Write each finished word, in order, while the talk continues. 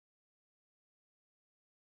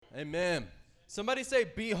Amen. Somebody say,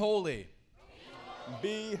 be holy.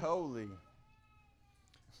 Be holy.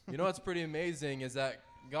 You know what's pretty amazing is that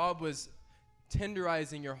God was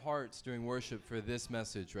tenderizing your hearts during worship for this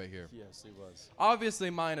message right here. Yes, he was. Obviously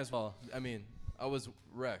mine as well. I mean, I was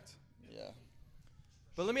wrecked. Yeah.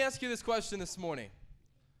 But let me ask you this question this morning.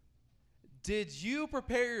 Did you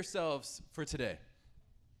prepare yourselves for today?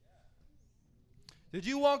 Did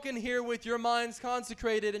you walk in here with your minds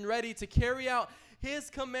consecrated and ready to carry out his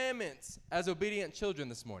commandments as obedient children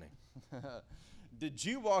this morning? Did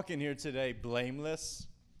you walk in here today blameless,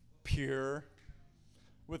 pure,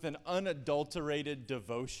 with an unadulterated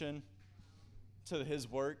devotion to his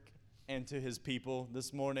work and to his people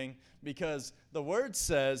this morning? Because the word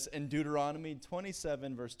says in Deuteronomy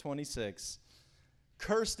 27, verse 26,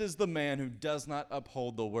 cursed is the man who does not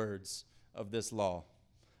uphold the words of this law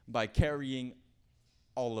by carrying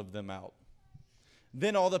all of them out.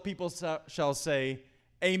 Then all the people shall say,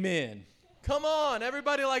 Amen. Come on,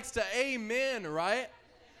 everybody likes to amen, right?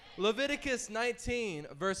 Leviticus 19,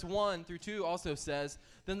 verse 1 through 2 also says,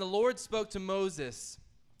 Then the Lord spoke to Moses,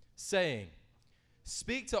 saying,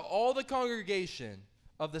 Speak to all the congregation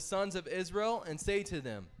of the sons of Israel and say to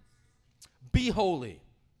them, Be holy.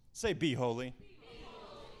 Say, be holy.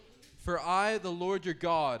 For I, the Lord your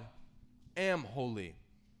God, am holy.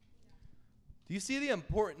 Do you see the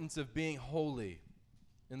importance of being holy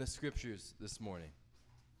in the scriptures this morning?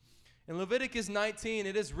 In Leviticus 19,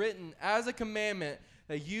 it is written as a commandment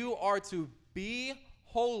that you are to be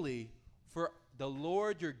holy, for the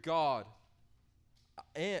Lord your God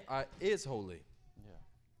is holy. Yeah.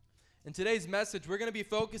 In today's message, we're going to be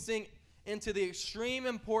focusing into the extreme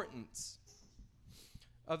importance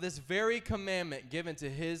of this very commandment given to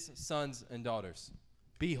his sons and daughters.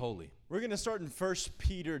 Be holy. We're going to start in 1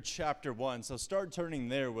 Peter chapter 1. So start turning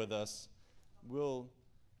there with us.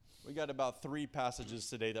 We got about 3 passages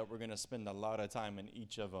today that we're going to spend a lot of time in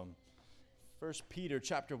each of them. 1 Peter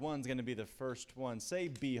chapter 1 is going to be the first one. Say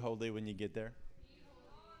be holy when you get there.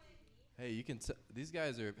 Hey, you can. These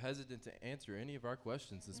guys are hesitant to answer any of our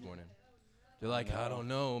questions this morning. They're like, I don't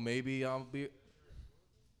know. Maybe I'll be.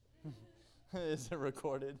 Is it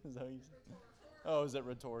recorded? Is that what you said? Oh, is it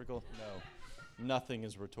rhetorical? No. Nothing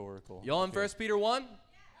is rhetorical. Y'all in 1 Peter 1? Be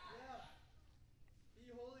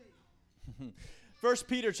holy. 1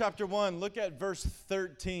 Peter chapter 1, look at verse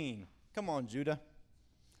 13. Come on, Judah.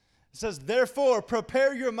 It says, Therefore,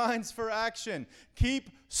 prepare your minds for action. Keep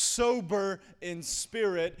sober in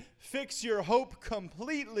spirit. Fix your hope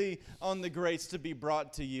completely on the grace to be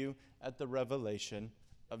brought to you at the revelation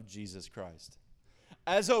of Jesus Christ.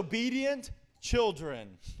 As obedient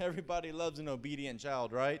children. Everybody loves an obedient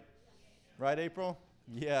child, right? Right, April?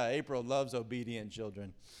 Yeah, April loves obedient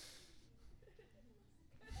children.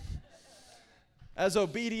 As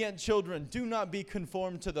obedient children, do not be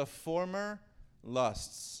conformed to the former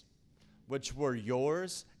lusts, which were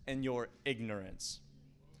yours in your ignorance.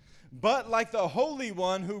 But like the Holy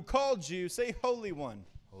One who called you, say Holy One.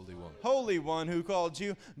 Holy One. Holy One who called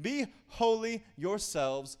you, be holy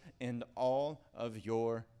yourselves in all of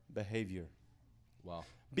your behavior. Wow.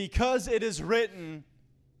 Because it is written,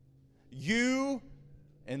 you,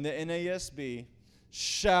 in the NASB,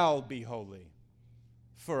 shall be holy,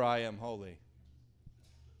 for I am holy.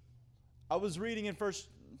 I was reading in 1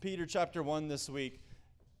 Peter chapter 1 this week,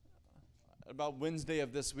 about Wednesday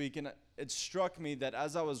of this week, and it struck me that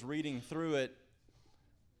as I was reading through it,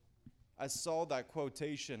 I saw that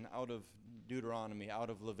quotation out of Deuteronomy, out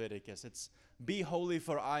of Leviticus. It's, be holy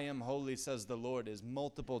for I am holy, says the Lord, is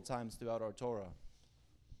multiple times throughout our Torah.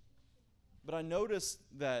 But I noticed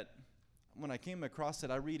that when I came across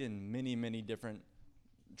it, I read in many, many different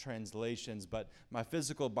translations, but my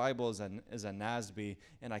physical Bible is a NASB,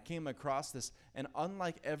 and I came across this, and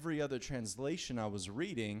unlike every other translation I was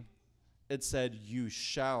reading, it said, you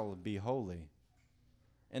shall be holy.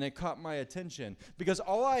 And it caught my attention, because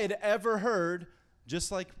all I had ever heard,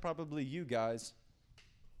 just like probably you guys,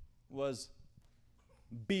 was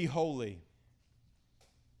be holy.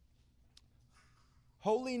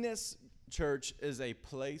 Holiness, church, is a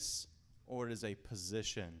place or it is a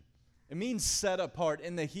position. It means set apart.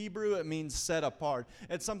 In the Hebrew, it means set apart.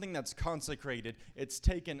 It's something that's consecrated. It's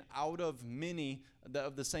taken out of many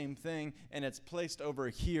of the same thing, and it's placed over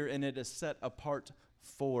here, and it is set apart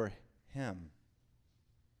for him.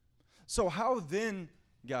 So how then,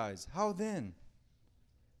 guys, how then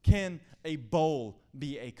can a bowl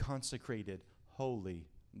be a consecrated, holy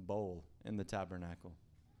bowl in the tabernacle?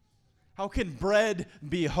 How can bread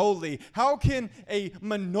be holy? How can a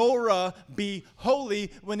menorah be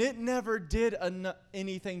holy when it never did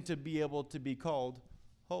anything to be able to be called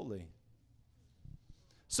holy?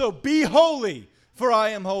 So be holy, For I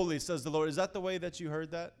am holy, says the Lord. Is that the way that you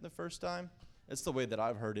heard that the first time? It's the way that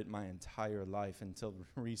I've heard it my entire life until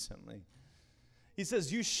recently. He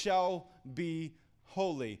says, you shall be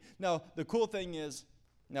holy. Now, the cool thing is,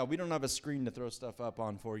 now we don't have a screen to throw stuff up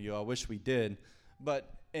on for you. I wish we did. But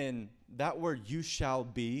in that word, you shall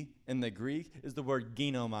be, in the Greek, is the word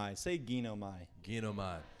ginomai. Say ginomai.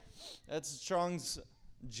 Ginomai. That's Strong's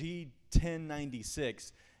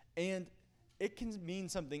G1096. And it can mean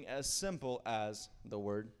something as simple as the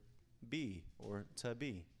word be or to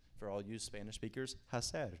be. For all you Spanish speakers,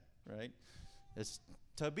 hacer, right? It's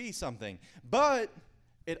to be something. But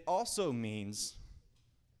it also means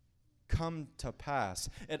come to pass.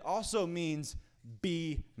 It also means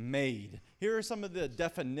be made. Here are some of the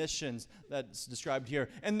definitions that's described here.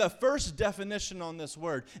 And the first definition on this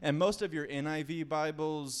word, and most of your NIV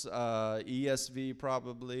Bibles, ESV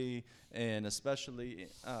probably, and especially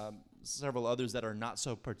several others that are not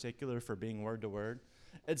so particular for being word to word,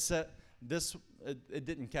 it said this. It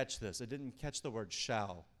didn't catch this. It didn't catch the word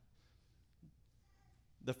shall.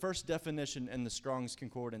 The first definition in the Strong's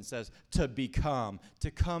Concordance says to become,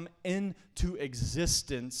 to come into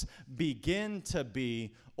existence, begin to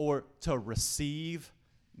be, or to receive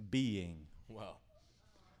being. Wow.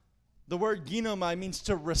 The word ginomai means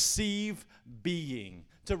to receive being,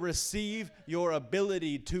 to receive your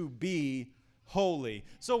ability to be holy.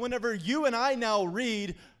 So whenever you and I now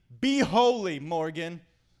read, be holy, Morgan,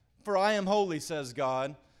 for I am holy, says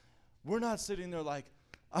God, we're not sitting there like,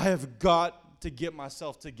 I have got to get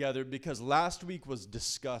myself together because last week was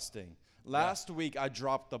disgusting. Last week I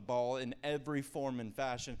dropped the ball in every form and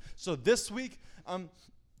fashion. So this week, I'm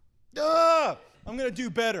going to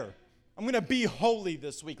do better. I'm going to be holy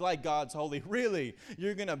this week like God's holy. Really,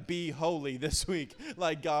 you're going to be holy this week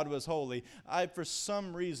like God was holy. I, for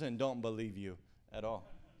some reason, don't believe you at all.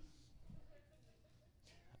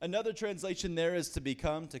 Another translation there is to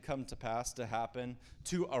become, to come to pass, to happen,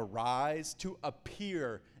 to arise, to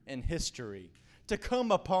appear in history, to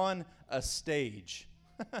come upon a stage,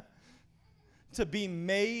 to be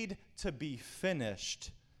made, to be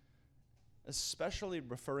finished, especially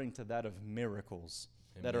referring to that of miracles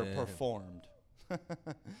that are performed.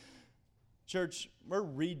 Church, we're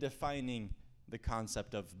redefining the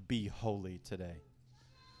concept of be holy today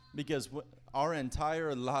because our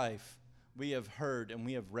entire life we have heard and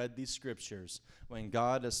we have read these scriptures when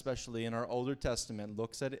God, especially in our Older Testament,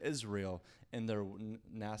 looks at Israel in their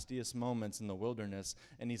nastiest moments in the wilderness,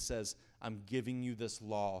 and he says, I'm giving you this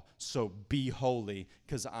law, so be holy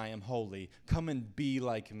because I am holy. Come and be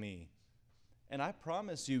like me. And I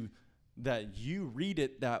promise you that you read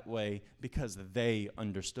it that way because they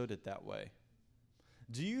understood it that way.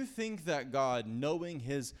 Do you think that God, knowing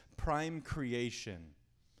his prime creation,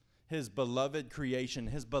 his beloved creation,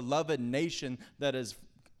 his beloved nation that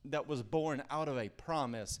was born out of a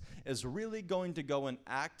promise, is really going to go and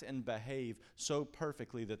act and behave so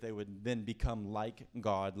perfectly that they would then become like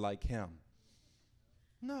God, like him?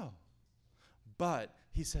 No. But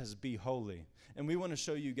he says, be holy. And we want to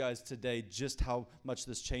show you guys today just how much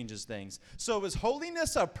this changes things. So is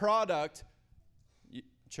holiness a product,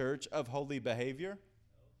 church, of holy behavior?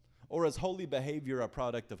 Or is holy behavior a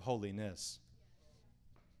product of holiness?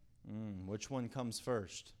 Which one comes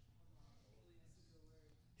first?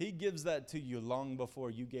 He gives that to you long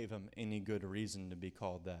before you gave him any good reason to be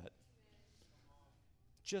called that.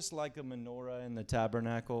 Just like a menorah in the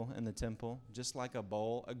tabernacle in the temple, just like a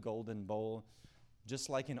bowl, a golden bowl, just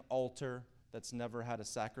like an altar that's never had a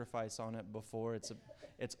sacrifice on it before,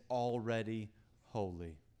 it's already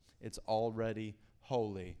holy. It's already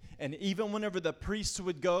holy. And even whenever the priests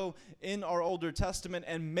would go in our Older Testament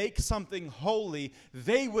and make something holy,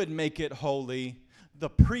 they would make it holy. The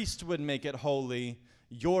priest would make it holy.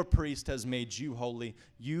 Your priest has made you holy.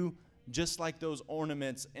 You, just like those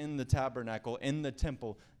ornaments in the tabernacle, in the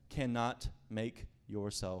temple, cannot make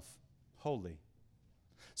yourself holy.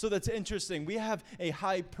 So that's interesting. We have a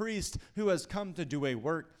high priest who has come to do a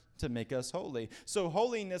work to make us holy. So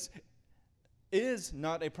holiness is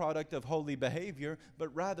not a product of holy behavior, but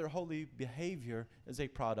rather holy behavior is a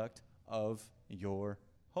product of your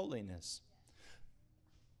holiness.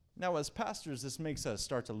 Now, as pastors, this makes us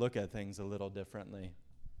start to look at things a little differently.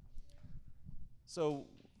 So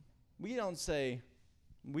we aren't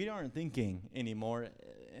thinking anymore,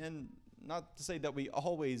 and not to say that we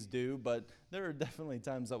always do, but there are definitely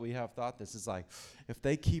times that we have thought this. It's like, if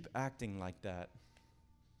they keep acting like that,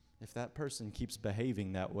 if that person keeps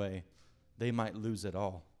behaving that way, they might lose it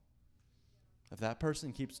all. If that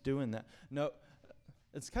person keeps doing that. No,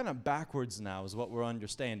 it's kind of backwards now is what we're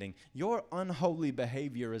understanding. Your unholy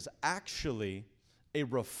behavior is actually a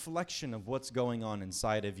reflection of what's going on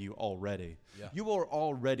inside of you already. Yeah. You are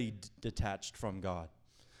already detached from God.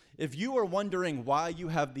 If you are wondering why you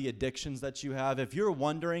have the addictions that you have, if you're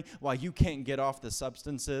wondering why you can't get off the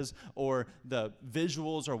substances or the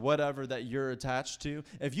visuals or whatever that you're attached to,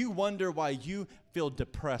 if you wonder why you feel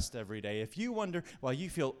depressed every day, if you wonder why you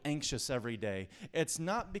feel anxious every day, it's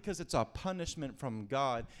not because it's a punishment from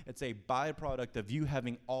God. It's a byproduct of you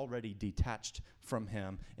having already detached from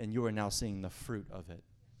Him, and you are now seeing the fruit of it.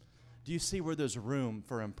 Do you see where there's room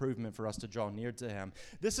for improvement for us to draw near to Him?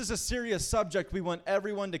 This is a serious subject we want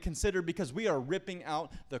everyone to consider because we are ripping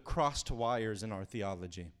out the crossed wires in our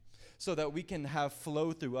theology so that we can have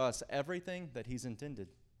flow through us everything that He's intended.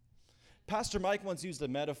 Pastor Mike once used a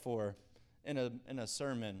metaphor in a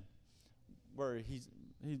sermon where he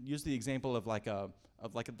used the example of like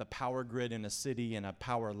the power grid in a city and a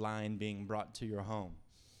power line being brought to your home.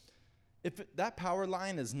 If that power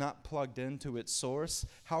line is not plugged into its source,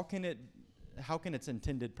 how can its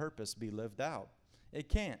intended purpose be lived out? It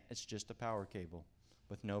can't. It's just a power cable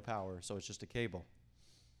with no power, so it's just a cable.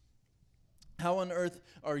 How on earth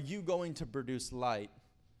are you going to produce light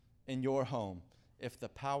in your home if the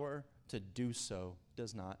power to do so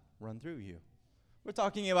does not run through you? We're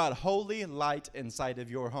talking about holy light inside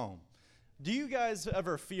of your home. Do you guys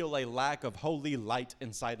ever feel a lack of holy light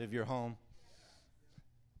inside of your home?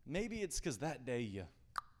 Maybe it's because that day you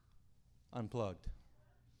unplugged.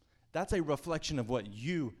 That's a reflection of what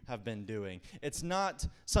you have been doing. It's not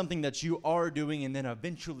something that you are doing and then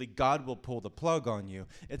eventually God will pull the plug on you.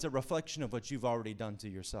 It's a reflection of what you've already done to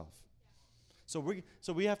yourself. So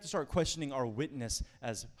we have to start questioning our witness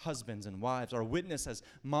as husbands and wives, our witness as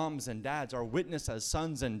moms and dads, our witness as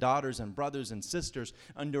sons and daughters and brothers and sisters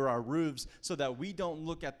under our roofs, so that we don't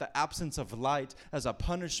look at the absence of light as a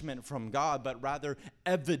punishment from God, but rather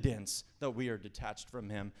evidence that we are detached from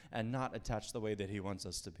Him and not attached the way that He wants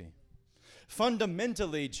us to be.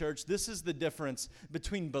 Fundamentally, church, this is the difference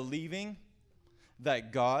between believing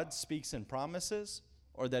that God speaks in promises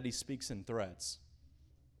or that He speaks in threats.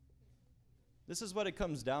 This is what it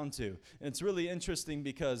comes down to. And it's really interesting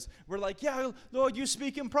because we're like, yeah, Lord, you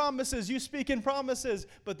speak in promises, you speak in promises.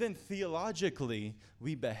 But then theologically,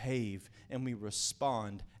 we behave and we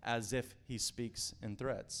respond as if He speaks in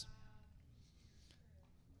threats.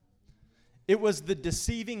 It was the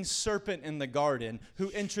deceiving serpent in the garden who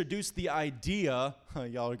introduced the idea.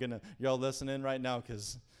 Y'all listening right now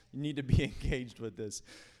because you need to be engaged with this.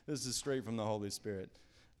 This is straight from the Holy Spirit.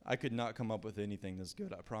 I could not come up with anything this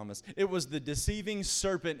good, I promise. It was the deceiving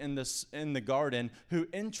serpent in the garden who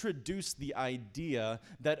introduced the idea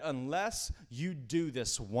that unless you do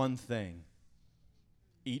this one thing,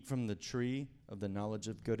 eat from the tree of the knowledge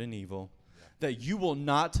of good and evil, that you will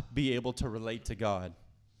not be able to relate to God.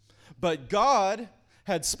 But God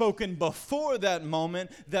had spoken before that moment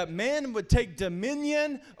that man would take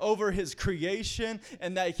dominion over his creation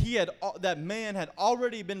and that man had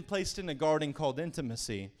already been placed in a garden called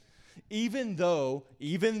intimacy, even though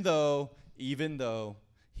he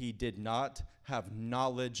did not have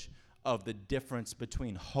knowledge of the difference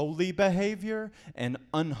between holy behavior and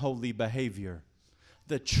unholy behavior.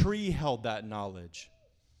 The tree held that knowledge.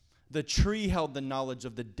 The tree held the knowledge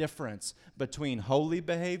of the difference between holy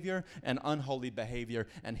behavior and unholy behavior,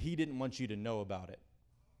 and He didn't want you to know about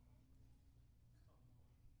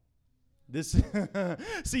it.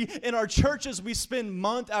 See, in our churches, we spend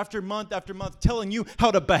month after month after month telling you how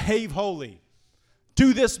to behave holy.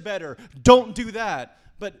 Do this better. Don't do that.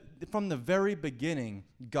 But from the very beginning,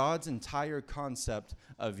 God's entire concept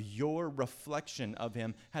of your reflection of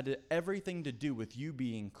Him had everything to do with you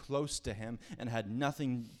being close to Him and had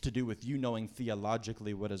nothing to do with you knowing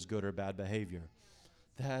theologically what is good or bad behavior.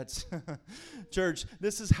 That's, church,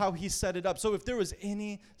 this is how He set it up. So if there was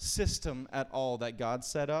any system at all that God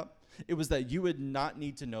set up, it was that you would not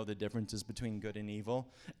need to know the differences between good and evil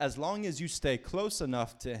as long as you stay close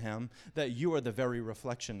enough to Him that you are the very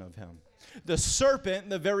reflection of Him. The serpent,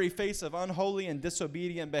 the very face of unholy and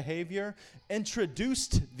disobedient behavior,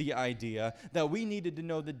 introduced the idea that we needed to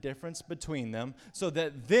know the difference between them so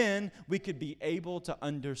that then we could be able to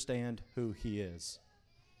understand who He is.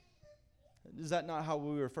 Is that not how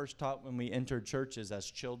we were first taught when we entered churches as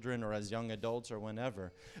children or as young adults or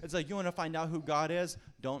whenever? It's like, you want to find out who God is?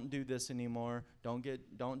 Don't do this anymore. Don't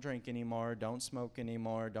drink anymore. Don't smoke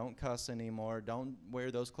anymore. Don't cuss anymore. Don't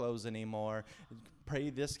wear those clothes anymore. Pray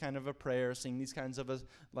this kind of a prayer. Sing these kinds of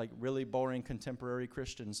really boring contemporary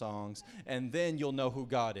Christian songs. And then you'll know who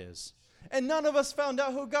God is. And none of us found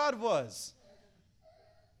out who God was.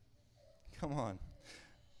 Come on.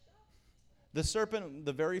 The serpent,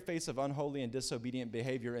 the very face of unholy and disobedient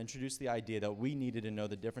behavior, introduced the idea that we needed to know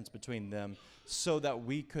the difference between them so that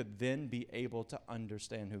we could then be able to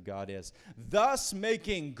understand who God is, thus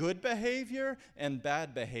making good behavior and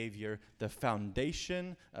bad behavior the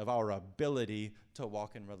foundation of our ability to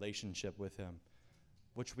walk in relationship with him,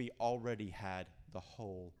 which we already had the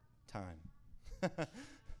whole time.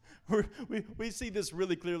 We see this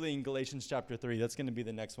really clearly in Galatians chapter 3. That's going to be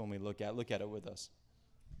the next one we look at. Look at it with us.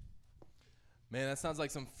 Man, that sounds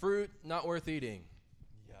like some fruit not worth eating.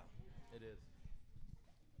 Yeah, it is.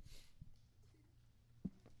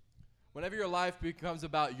 Whenever your life becomes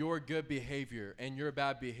about your good behavior and your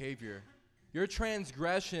bad behavior, your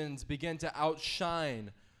transgressions begin to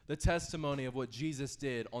outshine the testimony of what Jesus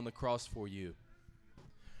did on the cross for you.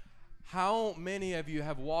 How many of you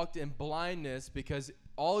have walked in blindness because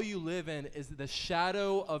all you live in is the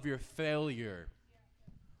shadow of your failure?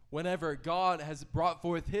 Whenever God has brought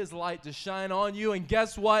forth his light to shine on you, and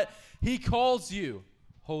guess what? He calls you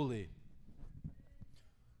holy.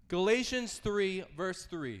 Galatians 3, verse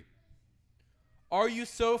 3. Are you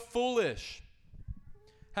so foolish?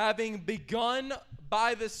 Having begun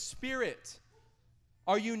by the Spirit,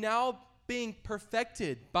 are you now being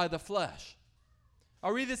perfected by the flesh?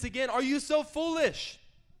 I'll read this again. Are you so foolish?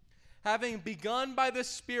 Having begun by the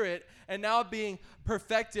Spirit and now being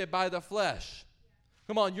perfected by the flesh.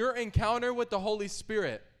 Come on, your encounter with the Holy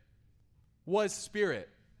Spirit was spirit.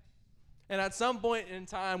 And at some point in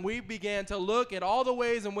time, we began to look at all the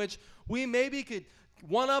ways in which we maybe could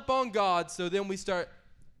one up on God, so then we start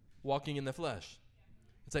walking in the flesh.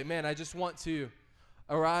 It's like, man, I just want to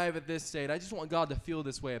arrive at this state. I just want God to feel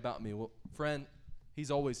this way about me. Well, friend,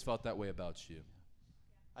 he's always felt that way about you.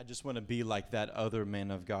 I just want to be like that other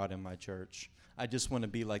man of God in my church. I just want to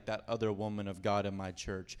be like that other woman of God in my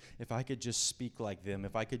church. If I could just speak like them,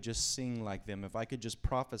 if I could just sing like them, if I could just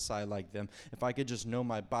prophesy like them, if I could just know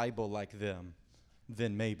my Bible like them,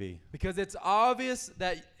 then maybe. Because it's obvious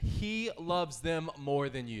that he loves them more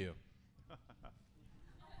than you.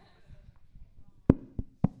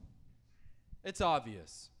 It's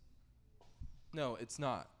obvious. No, it's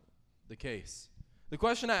not the case. The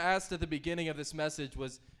question I asked at the beginning of this message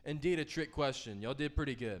was indeed a trick question. Y'all did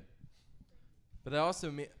pretty good. But that also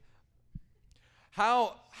means,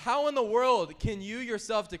 how in the world can you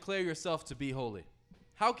yourself declare yourself to be holy?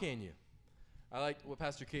 How can you? I like what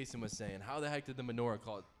Pastor Cason was saying. How the heck did the menorah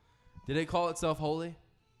call it? Did it call itself holy?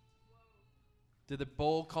 Did the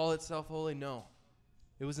bowl call itself holy? No.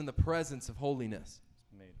 It was in the presence of holiness.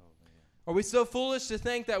 It's made holy, yeah. Are we so foolish to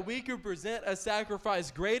think that we could present a sacrifice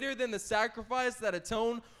greater than the sacrifice that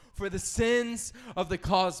atoned for the sins of the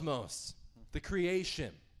cosmos, the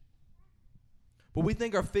creation? But we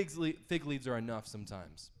think our fig leaves are enough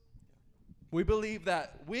sometimes. We believe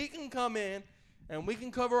that we can come in and we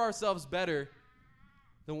can cover ourselves better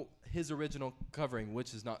than his original covering,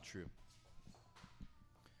 which is not true.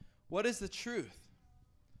 What is the truth?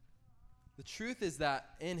 The truth is that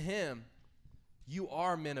in him, you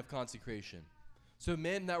are men of consecration. So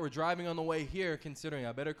men that were driving on the way here considering,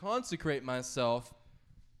 I better consecrate myself.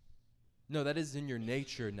 No, that is in your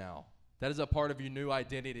nature now. That is a part of your new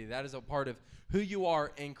identity. That is a part of who you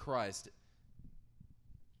are in Christ.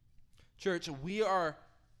 Church, we are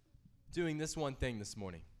doing this one thing this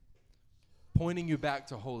morning, pointing you back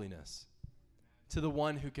to holiness, to the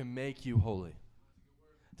one who can make you holy,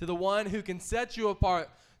 to the one who can set you apart,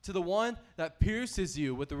 to the one that pierces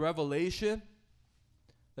you with the revelation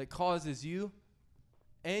that causes you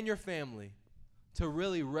and your family to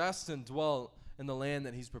really rest and dwell in the land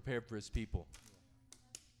that he's prepared for his people.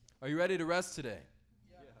 Are you ready to rest today?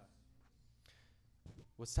 Yeah.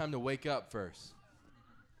 Well, it's time to wake up first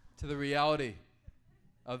to the reality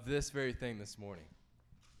of this very thing this morning.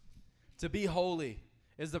 To be holy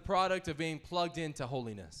is the product of being plugged into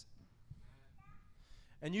holiness.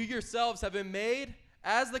 And you yourselves have been made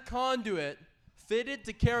as the conduit fitted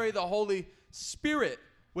to carry the Holy Spirit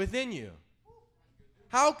within you.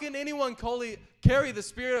 How can anyone carry the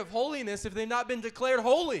Spirit of holiness if they've not been declared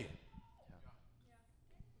holy?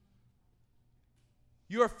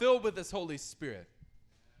 You are filled with this Holy Spirit.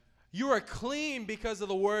 You are clean because of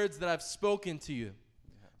the words that I've spoken to you.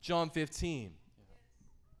 John 15.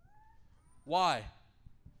 Why?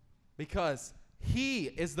 Because he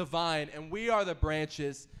is the vine and we are the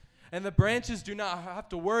branches. And the branches do not have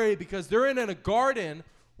to worry because they're in a garden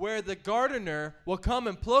where the gardener will come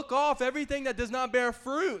and pluck off everything that does not bear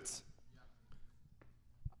fruit.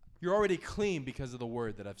 You're already clean because of the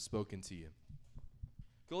word that I've spoken to you.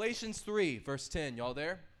 Galatians 3, verse 10. Y'all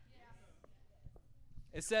there?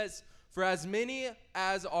 It says, for as many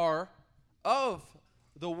as are of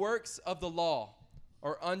the works of the law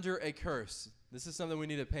are under a curse. This is something we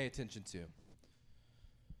need to pay attention to.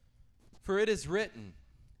 For it is written,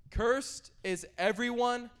 cursed is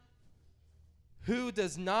everyone who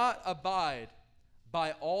does not abide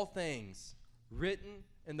by all things written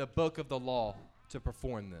in the book of the law to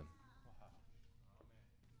perform them.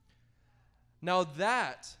 Now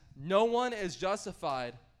that no one is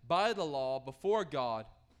justified by the law before God,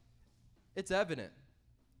 it's evident.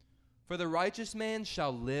 For the righteous man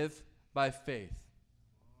shall live by faith.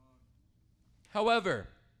 However,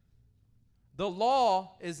 the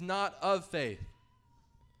law is not of faith.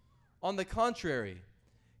 On the contrary,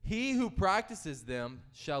 he who practices them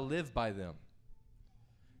shall live by them.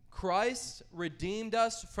 Christ redeemed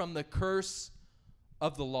us from the curse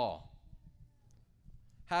of the law,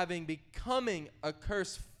 having becoming a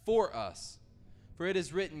curse for us. For it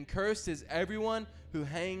is written, cursed is everyone who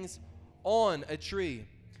hangs on a tree,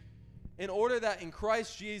 in order that in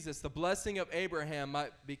Christ Jesus the blessing of Abraham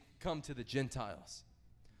might come to the Gentiles,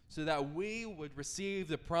 so that we would receive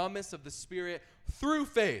the promise of the Spirit through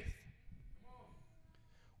faith.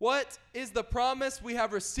 What is the promise we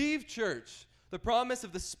have received, church? The promise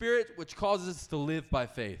of the Spirit, which causes us to live by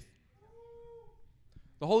faith.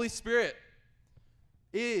 The Holy Spirit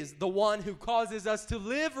is the one who causes us to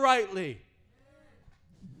live rightly.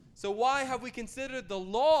 So why have we considered the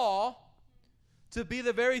law to be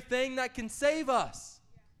the very thing that can save us?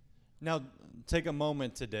 Now, take a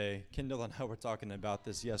moment today. Kendall and I were talking about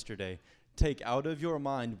this yesterday. Take out of your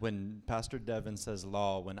mind when Pastor Devin says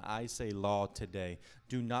law, when I say law today,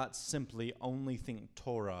 do not simply only think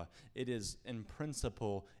Torah. It is in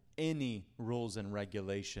principle any rules and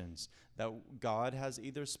regulations that God has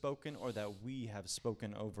either spoken or that we have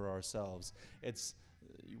spoken over ourselves.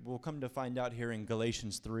 We'll come to find out here in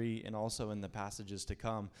Galatians 3 and also in the passages to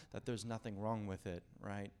come that there's nothing wrong with it,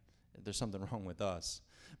 right? There's something wrong with us.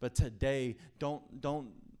 But today, don't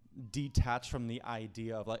detach from the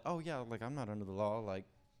idea of like, oh yeah, like I'm not under the law, like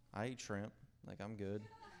I eat shrimp, like I'm good.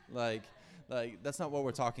 like that's not what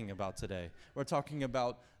we're talking about today. We're talking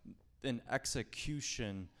about an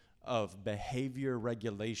execution of behavior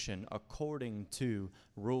regulation according to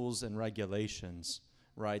rules and regulations,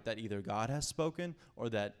 right? That either God has spoken or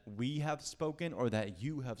that we have spoken or that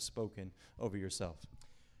you have spoken over yourself.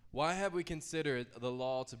 Why have we considered the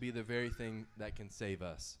law to be the very thing that can save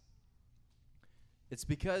us? It's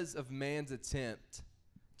because of man's attempt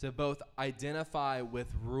to both identify with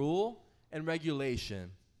rule and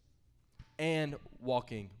regulation and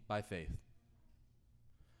walking by faith.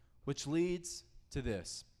 Which leads to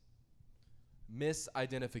this: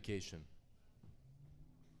 misidentification.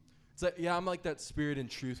 It's like, yeah, I'm like that spirit and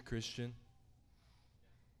truth Christian.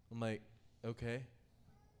 I'm like, okay.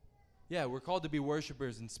 Yeah, we're called to be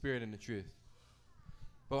worshipers in spirit and in truth.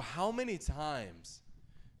 But how many times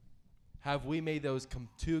have we made those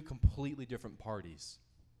two completely different parties?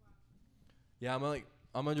 Yeah,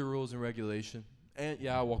 I'm under rules and regulation. And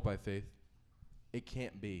yeah, I walk by faith. It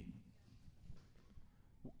can't be.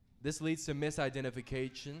 This leads to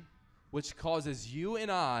misidentification, which causes you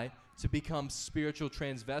and I to become spiritual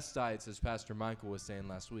transvestites, as Pastor Michael was saying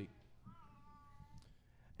last week.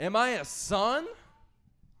 Am I a son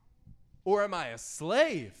or am I a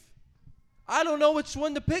slave? I don't know which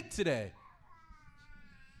one to pick today.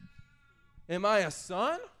 Am I a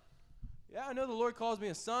son? Yeah, I know the Lord calls me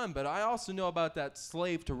a son, but I also know about that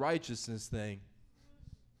slave to righteousness thing.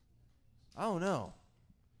 I don't know.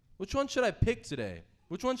 Which one should I pick today?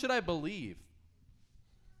 Which one should I believe?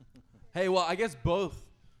 Hey, well, I guess both,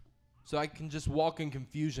 so I can just walk in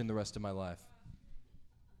confusion the rest of my life.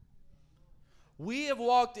 We have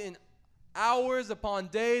walked in hours upon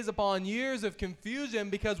days upon years of confusion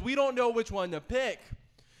because we don't know which one to pick.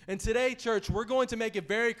 And today, church, we're going to make it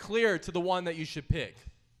very clear to the one that you should pick.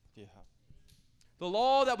 Yeah. The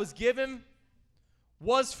law that was given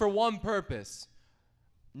was for one purpose.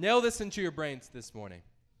 Nail this into your brains this morning.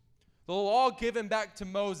 The law given back to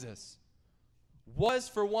Moses was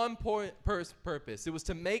for one purpose. It was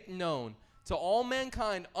to make known to all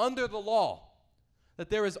mankind under the law that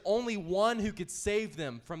there is only one who could save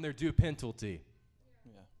them from their due penalty.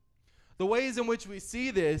 Yeah. The ways in which we see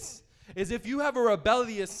this is if you have a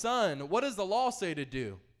rebellious son, what does the law say to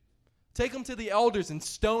do? Take him to the elders and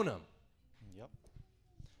stone him. Yep.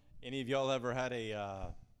 Any of y'all ever had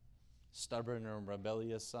a stubborn or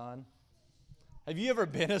rebellious son? Have you ever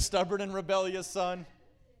been a stubborn and rebellious son?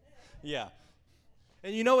 Yeah.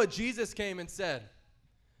 And you know what Jesus came and said?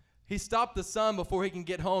 He stopped the son before he can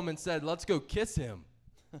get home and said, let's go kiss him.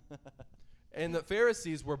 And the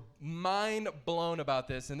Pharisees were mind blown about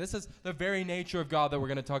this. And this is the very nature of God that we're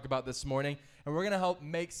going to talk about this morning. And we're going to help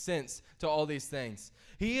make sense to all these things.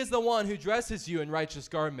 He is the one who dresses you in righteous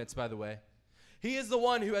garments, by the way. He is the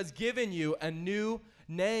one who has given you a new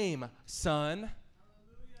name, son,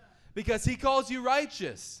 because he calls you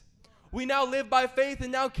righteous. We now live by faith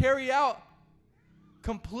and now carry out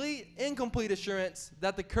incomplete assurance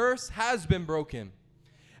that the curse has been broken.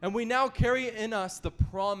 And we now carry in us the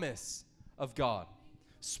promise of God,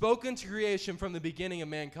 spoken to creation from the beginning of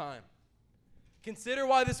mankind. Consider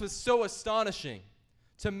why this was so astonishing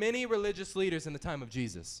to many religious leaders in the time of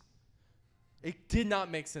Jesus. It did not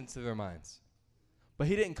make sense to their minds. But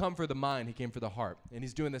he didn't come for the mind, he came for the heart. And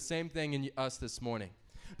he's doing the same thing in us this morning.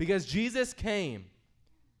 Because Jesus came.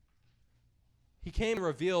 He came and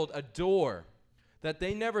revealed a door that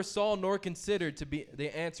they never saw nor considered to be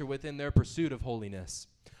the answer within their pursuit of holiness.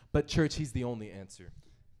 But church, he's the only answer.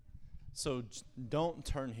 So don't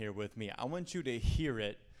turn here with me. I want you to hear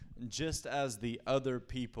it just as the other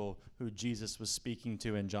people who Jesus was speaking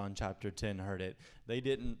to in John chapter 10 heard it.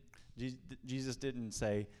 Jesus didn't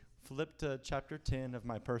say, flip to chapter 10 of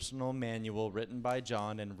my personal manual written by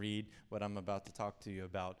John and read what I'm about to talk to you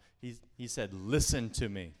about. He said, listen to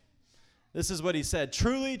me. This is what he said.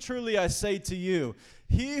 Truly, truly, I say to you,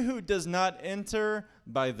 he who does not enter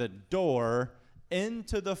by the door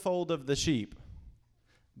into the fold of the sheep,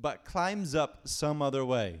 but climbs up some other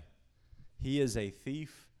way, he is a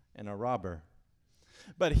thief and a robber.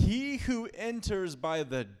 But he who enters by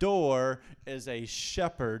the door is a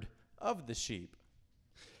shepherd of the sheep.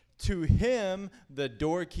 To him the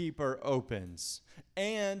doorkeeper opens,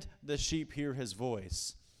 and the sheep hear his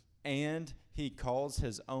voice, and he calls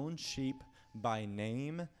his own sheep by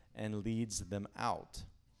name and leads them out.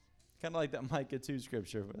 Kind of like that Micah 2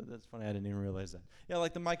 scripture. That's funny, I didn't even realize that. Yeah,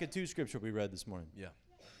 like the Micah 2 scripture we read this morning. Yeah.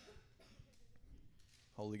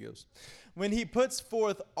 Holy Ghost. When he puts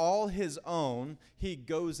forth all his own, he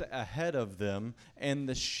goes ahead of them, and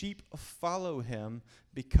the sheep follow him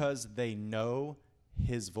because they know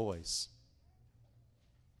his voice.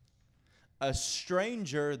 A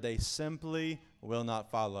stranger they simply will not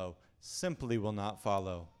follow. Simply will not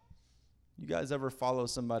follow. You guys ever follow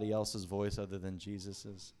somebody else's voice other than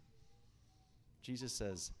Jesus's? Jesus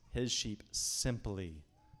says his sheep simply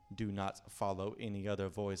do not follow any other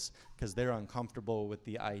voice because they're uncomfortable with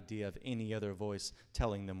the idea of any other voice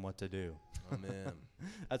telling them what to do. Amen.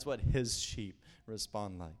 That's what his sheep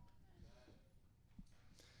respond like.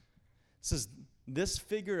 It says, this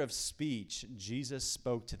figure of speech, Jesus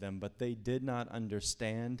spoke to them, but they did not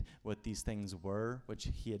understand what these things were, which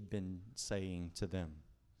he had been saying to them.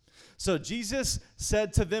 So Jesus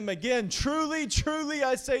said to them again, truly, truly,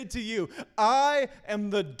 I say to you, I am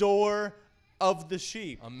the door of the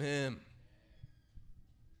sheep. Amen.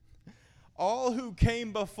 All who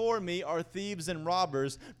came before me are thieves and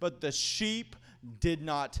robbers, but the sheep did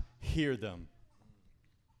not hear them.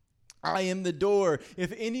 I am the door.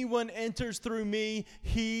 If anyone enters through me,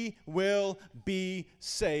 he will be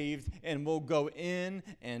saved and will go in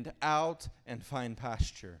and out and find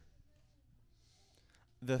pasture.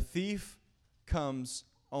 The thief comes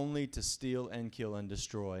only to steal and kill and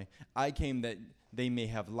destroy. I came that they may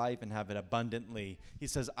have life and have it abundantly. He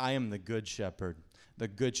says, I am the good shepherd. The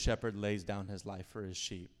good shepherd lays down his life for his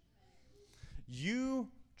sheep. You,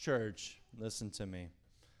 church, listen to me.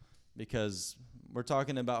 Because we're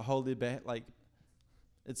talking about holy,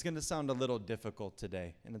 it's going to sound a little difficult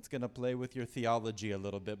today, and it's going to play with your theology a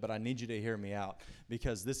little bit, but I need you to hear me out,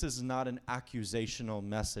 because this is not an accusational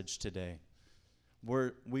message today.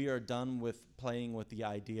 We are done with playing with the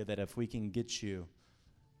idea that if we can get you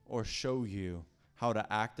or show you how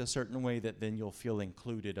to act a certain way, that then you'll feel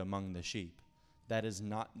included among the sheep. That is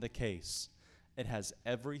not the case. It has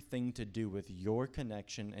everything to do with your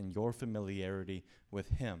connection and your familiarity with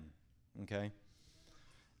him. Okay?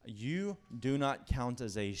 You do not count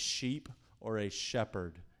as a sheep or a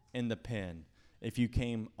shepherd in the pen if you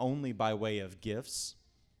came only by way of gifts,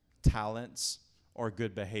 talents, or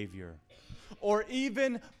good behavior, or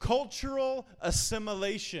even cultural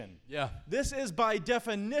assimilation. Yeah. This is by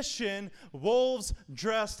definition wolves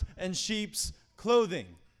dressed in sheep's clothing.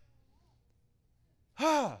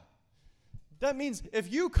 That means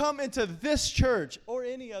if you come into this church, or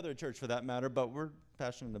any other church for that matter, but we're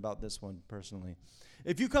passionate about this one personally.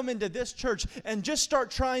 If you come into this church and just start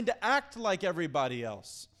trying to act like everybody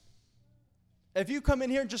else, if you come in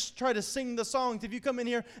here and just try to sing the songs, if you come in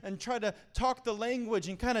here and try to talk the language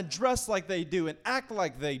and kind of dress like they do and act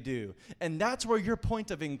like they do, and that's where your point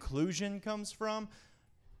of inclusion comes from,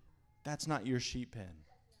 that's not your sheep pen.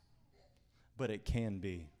 But it can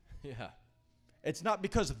be. Yeah. It's not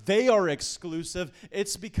because they are exclusive.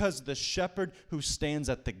 It's because the shepherd who stands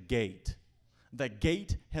at the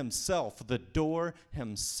gate himself, the door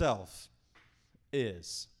himself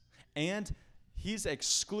is. And he's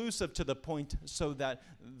exclusive to the point so that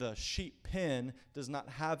the sheep pen does not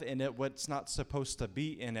have in it what's not supposed to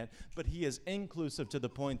be in it. But he is inclusive to the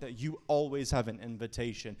point that you always have an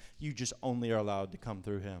invitation. You just only are allowed to come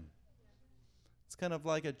through him. It's kind of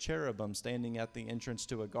like a cherubim standing at the entrance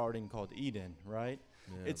to a garden called Eden, right?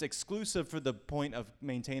 Yeah. It's exclusive for the point of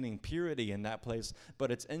maintaining purity in that place,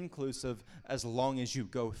 but it's inclusive as long as you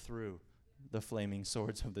go through the flaming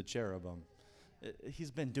swords of the cherubim.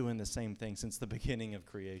 He's been doing the same thing since the beginning of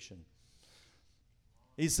creation.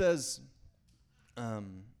 He says,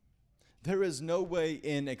 there is no way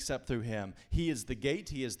in except through him. He is the gate.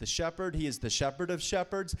 He is the shepherd. He is the shepherd of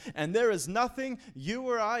shepherds. And there is nothing you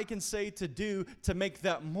or I can say to do to make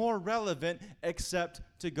that more relevant except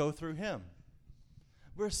to go through him.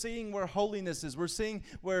 We're seeing where holiness is. We're seeing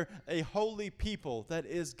where a holy people, that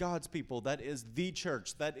is God's people, that is the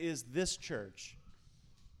church, that is this church.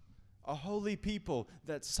 A holy people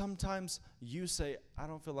that sometimes you say, I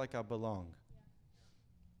don't feel like I belong.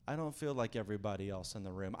 I don't feel like everybody else in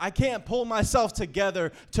the room. I can't pull myself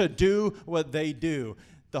together to do what they do.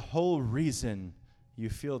 The whole reason you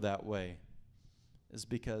feel that way is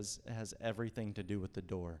because it has everything to do with the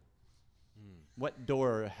door. What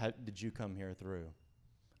door did you come here through?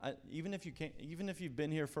 Even if you've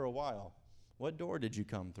been here for a while, what door did you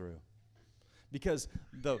come through? Because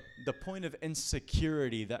the point of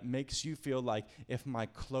insecurity that makes you feel like if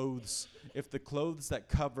the clothes that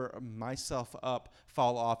cover myself up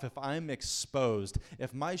fall off, if I'm exposed,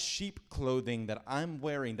 if my sheep clothing that I'm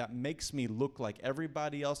wearing that makes me look like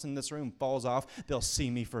everybody else in this room falls off, they'll see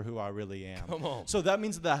me for who I really am. Come on. So that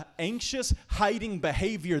means the anxious, hiding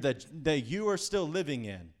behavior that you are still living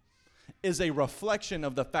in is a reflection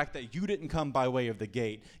of the fact that you didn't come by way of the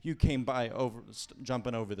gate. You came by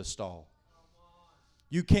jumping over the stall.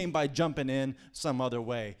 You came by jumping in some other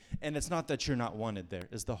way. And it's not that you're not wanted there,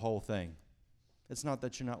 is the whole thing. It's not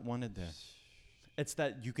that you're not wanted there. It's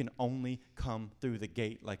that you can only come through the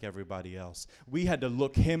gate like everybody else. We had to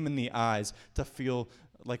look him in the eyes to feel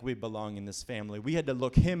like we belong in this family. We had to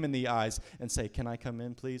look him in the eyes and say, can I come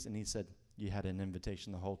in, please? And he said, you had an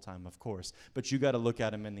invitation the whole time, of course. But you got to look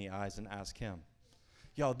at him in the eyes and ask him.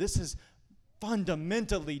 Y'all, this is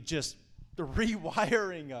fundamentally just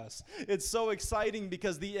rewiring us. It's so exciting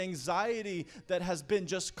because the anxiety that has been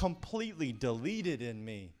just completely deleted in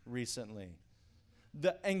me recently.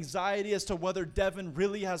 The anxiety as to whether Devin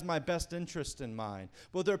really has my best interest in mind,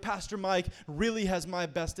 whether Pastor Mike really has my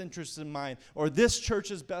best interest in mind, or this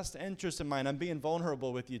church's best interest in mind. I'm being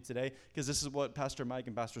vulnerable with you today because this is what Pastor Mike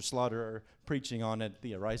and Pastor Slaughter are preaching on at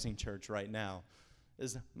the Rising Church right now.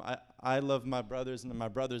 I love my brothers and my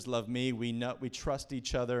brothers love me. We trust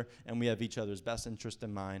each other and we have each other's best interest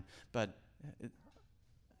in mind, but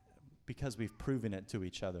because we've proven it to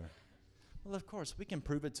each other. Well, of course, we can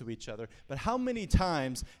prove it to each other, but how many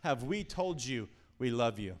times have we told you we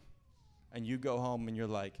love you? And you go home and you're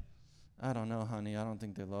like, I don't know, honey, I don't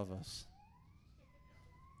think they love us.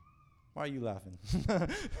 Why are you laughing?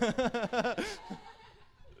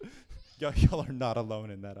 Y'all are not alone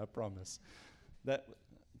in that, I promise. That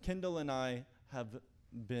Kendall and I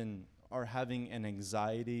are having an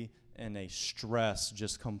anxiety and a stress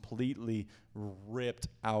just completely ripped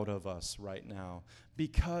out of us right now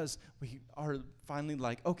because we are finally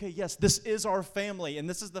like, okay, yes, this is our family, and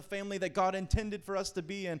this is the family that God intended for us to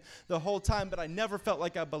be in the whole time, but I never felt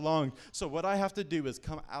like I belonged. So what I have to do is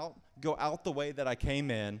go out the way that I came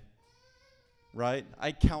in, right?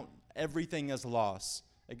 I count everything as loss.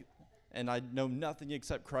 And I know nothing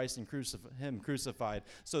except Christ and him crucified.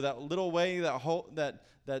 So that little way,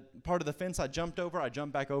 that part of the fence I jumped over, I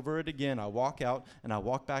jump back over it again. I walk out, and I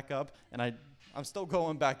walk back up, and I'm still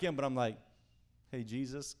going back in, but I'm like, hey,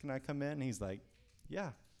 Jesus, can I come in? And he's like, yeah,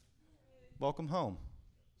 welcome home.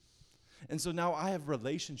 And so now I have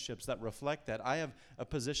relationships that reflect that. I have a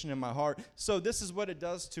position in my heart. So this is what it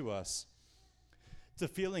does to us, to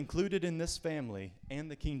feel included in this family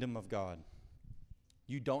and the kingdom of God.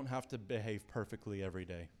 You don't have to behave perfectly every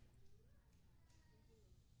day.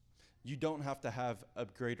 You don't have to have a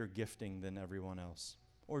greater gifting than everyone else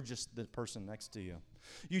or just the person next to you.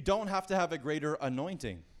 You don't have to have a greater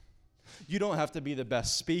anointing. You don't have to be the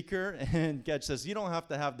best speaker. And catch this, you don't have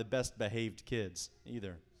to have the best behaved kids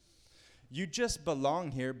either. You just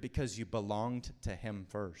belong here because you belonged to him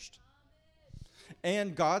first.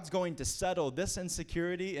 And God's going to settle this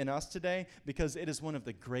insecurity in us today because it is one of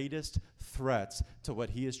the greatest threats to what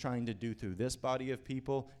he is trying to do through this body of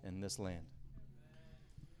people in this land.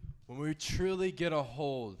 when we truly get a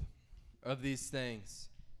hold of these things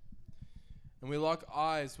and we lock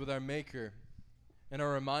eyes with our Maker and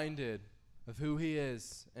are reminded of who He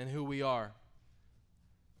is and who we are,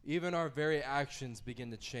 even our very actions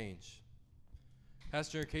begin to change.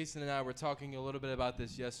 Pastor Cason and I were talking a little bit about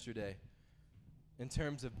this yesterday in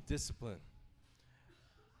terms of discipline.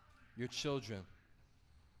 Your children.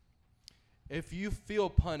 If you feel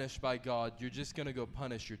punished by God, you're just going to go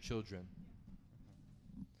punish your children.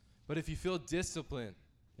 But if you feel disciplined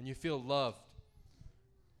and you feel loved,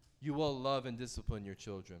 you will love and discipline your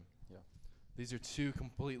children. Yeah. These are two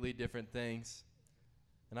completely different things.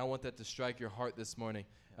 And I want that to strike your heart this morning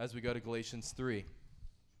as we go to Galatians 3,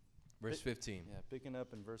 verse 15. Yeah, picking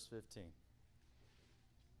up in verse 15.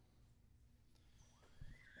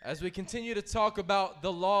 As we continue to talk about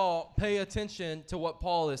the law, pay attention to what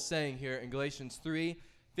Paul is saying here in Galatians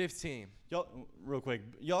 3:15. Y'all, real quick,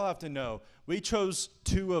 y'all have to know, we chose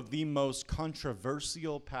two of the most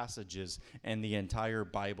controversial passages in the entire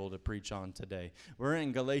Bible to preach on today. We're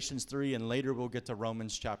in Galatians 3, and later we'll get to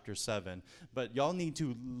Romans chapter 7. But y'all need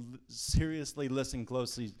to seriously listen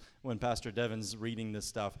closely when Pastor Devin's reading this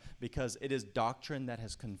stuff, because it is doctrine that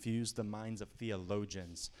has confused the minds of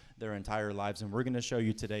theologians their entire lives. And we're going to show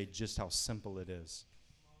you today just how simple it is.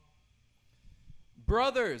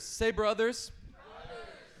 Brothers, say brothers.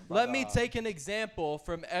 Let me take an example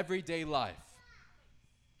from everyday life.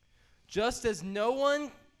 Just as no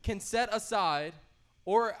one can set aside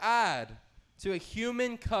or add to a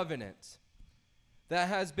human covenant that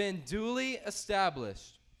has been duly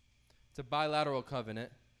established, it's a bilateral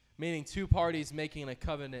covenant, meaning two parties making a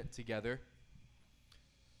covenant together.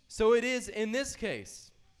 So it is in this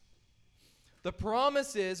case. The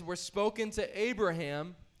promises were spoken to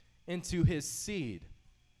Abraham and to his seed.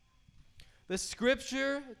 The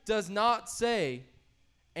scripture does not say,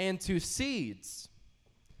 and to seeds,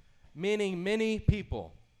 meaning many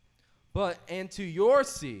people, but and to your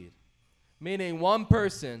seed, meaning one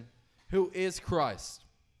person who is Christ.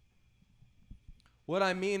 What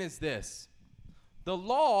I mean is this. The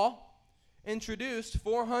law, introduced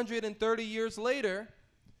 430 years later,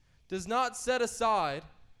 does not set aside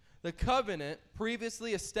the covenant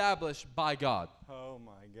previously established by God. Oh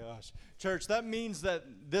my gosh. Church, that means that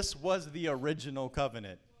this was the original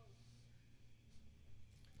covenant.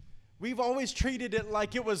 We've always treated it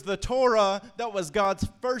like it was the Torah that was God's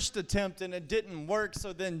first attempt and it didn't work,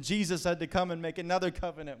 so then Jesus had to come and make another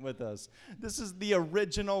covenant with us. This is the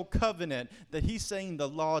original covenant that he's saying the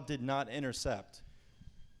law did not intercept.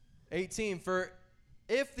 18, for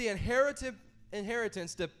if the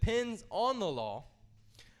inheritance depends on the law,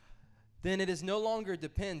 then it is no longer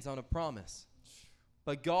depends on a promise.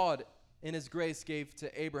 But God, in his grace, gave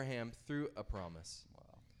to Abraham through a promise.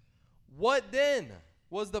 Wow. What then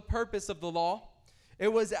was the purpose of the law?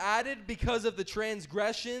 It was added because of the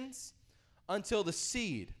transgressions until the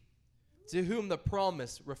seed to whom the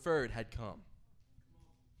promise referred had come.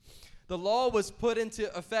 The law was put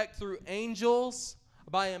into effect through angels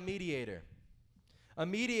by a mediator. A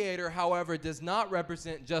mediator, however, does not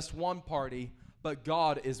represent just one party, but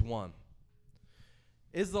God is one.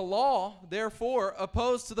 Is the law, therefore,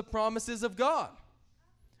 opposed to the promises of God?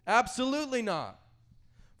 Absolutely not.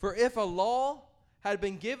 For if a law had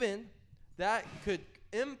been given that could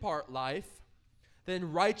impart life,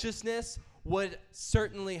 then righteousness would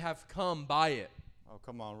certainly have come by it. Oh,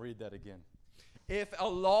 come on, read that again. If a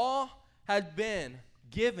law had been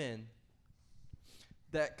given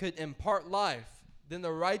that could impart life, then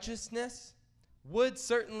the righteousness would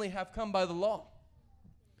certainly have come by the law.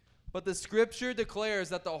 But the scripture declares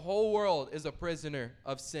that the whole world is a prisoner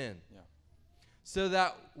of sin. Yeah. So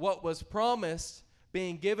that what was promised,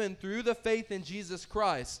 being given through the faith in Jesus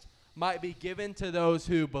Christ, might be given to those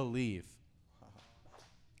who believe.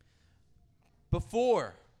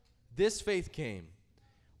 Before this faith came,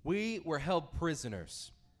 we were held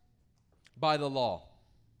prisoners by the law,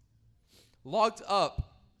 locked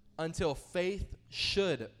up until faith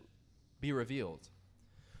should be revealed.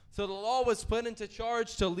 So the law was put into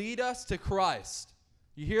charge to lead us to Christ.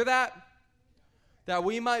 You hear that? That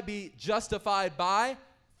we might be justified by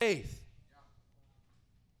faith.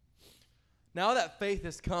 Now that faith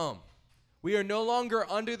has come, we are no longer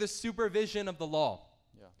under the supervision of the law.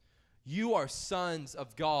 Yeah. You are sons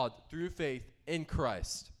of God through faith in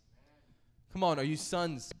Christ. Come on, are you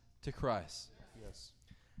sons to Christ? Yes.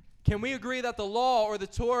 Can we agree that the law or the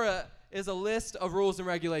Torah is a list of rules and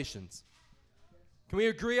regulations? Can we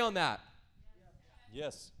agree on that?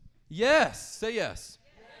 Yes. Yes. Say yes.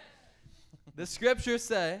 The scriptures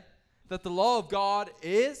say that the law of God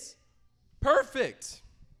is perfect.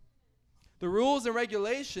 The rules and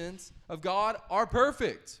regulations of God are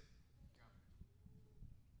perfect.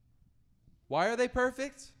 Why are they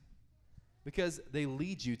perfect? Because they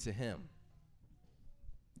lead you to him.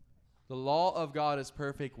 The law of God is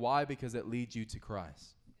perfect. Why? Because it leads you to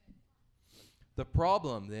Christ. The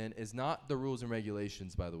problem then is not the rules and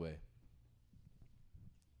regulations, by the way.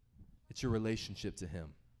 It's your relationship to him.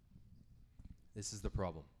 This is the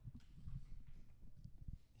problem.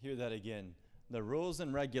 Hear that again. The rules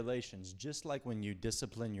and regulations, just like when you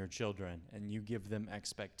discipline your children and you give them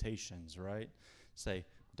expectations, right? Say,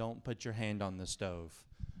 don't put your hand on the stove.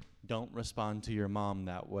 Don't respond to your mom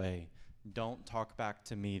that way. Don't talk back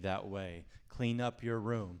to me that way. Clean up your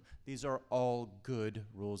room. These are all good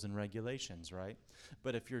rules and regulations, right?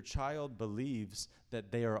 But if your child believes that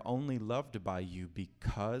they are only loved by you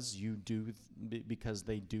because because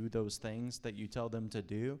they do those things that you tell them to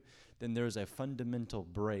do, then there's a fundamental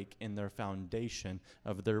break in their foundation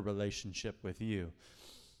of their relationship with you,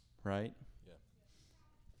 right? Yeah.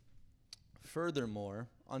 Furthermore,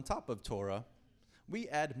 on top of Torah, we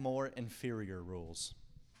add more inferior rules.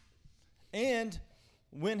 And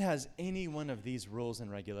when has any one of these rules and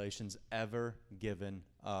regulations ever given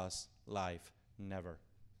us life? Never.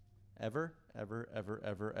 Ever, ever, ever,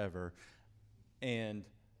 ever, ever. And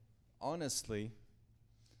honestly,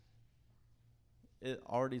 it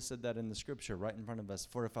already said that in the scripture right in front of us.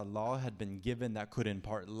 For if a law had been given that could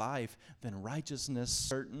impart life, then righteousness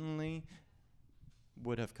certainly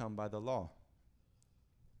would have come by the law.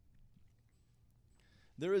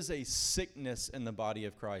 There is a sickness in the body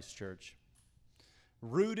of Christ, church,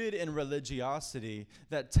 rooted in religiosity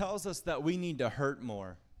that tells us that we need to hurt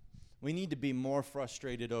more. We need to be more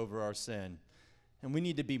frustrated over our sin. And we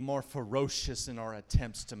need to be more ferocious in our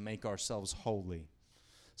attempts to make ourselves holy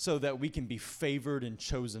so that we can be favored and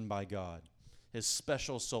chosen by God. His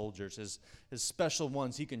special soldiers, his special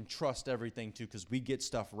ones he can trust everything to because we get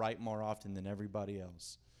stuff right more often than everybody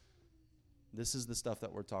else. This is the stuff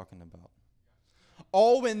that we're talking about.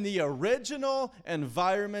 All when the original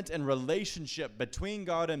environment and relationship between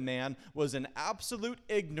God and man was an absolute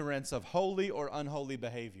ignorance of holy or unholy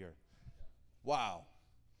behavior. Wow.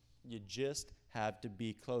 You just have to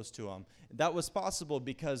be close to him. That was possible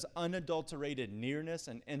because unadulterated nearness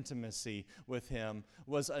and intimacy with him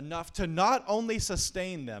was enough to not only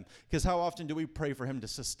sustain them, because how often do we pray for him to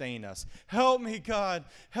sustain us? Help me, God.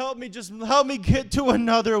 Help me. Just help me get to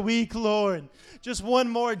another week, Lord. Just one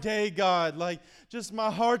more day, God. Like, just my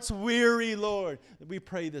heart's weary, Lord. We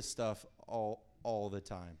pray this stuff all the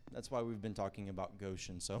time. That's why we've been talking about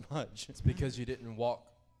Goshen so much. It's because you didn't walk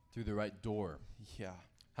through the right door. Yeah.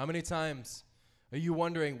 How many times are you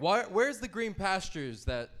wondering, where's the green pastures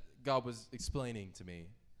that God was explaining to me?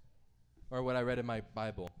 Or what I read in my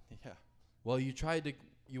Bible? Yeah. Well, you tried to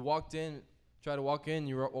walk through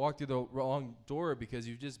the wrong door because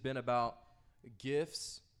you've just been about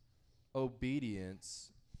gifts, obedience,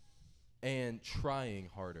 and trying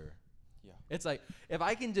harder. Yeah. It's like, if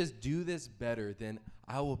I can just do this better, then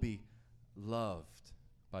I will be loved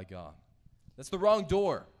by God. That's the wrong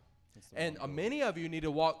door. And many of you need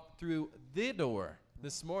to walk through the door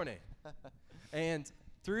this morning. And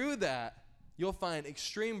through that, you'll find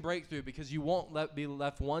extreme breakthrough because you won't be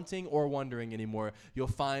left wanting or wondering anymore. You'll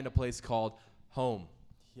find a place called home.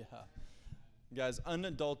 Yeah. Guys,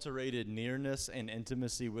 unadulterated nearness and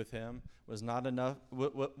intimacy with him was not enough.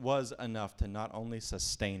 Was enough to not only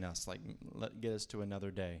sustain us, get us to another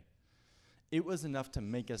day. It was enough to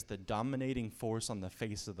make us the dominating force on the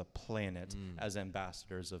face of the planet as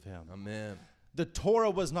ambassadors of him. Amen. The Torah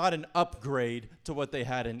was not an upgrade to what they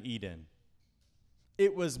had in Eden.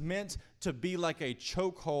 It was meant to be like a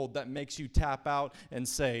chokehold that makes you tap out and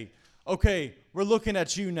say, okay, we're looking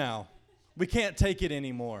at you now. We can't take it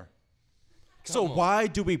anymore. So why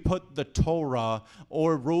do we put the Torah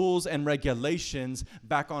or rules and regulations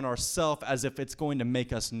back on ourselves as if it's going to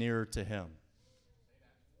make us nearer to him?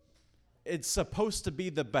 It's supposed to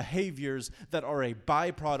be the behaviors that are a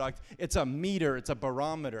byproduct. It's a meter. It's a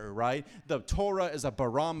barometer, right? The Torah is a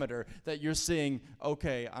barometer that you're seeing,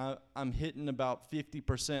 okay, I'm hitting about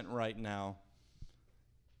 50% right now.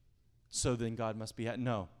 So then God must be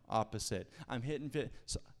no, opposite. I'm hitting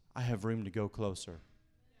so I have room to go closer.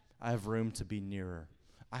 I have room to be nearer.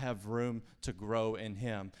 I have room to grow in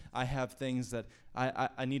him. I have things that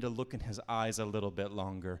I need to look in his eyes a little bit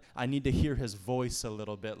longer. I need to hear his voice a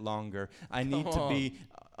little bit longer. I need to be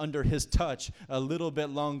under his touch a little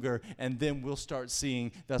bit longer, and then we'll start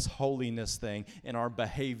seeing this holiness thing in our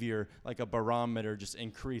behavior like a barometer just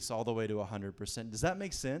increase all the way to 100%. Does that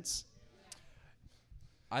make sense?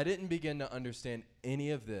 I didn't begin to understand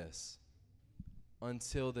any of this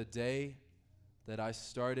until the day that I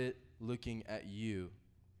started looking at you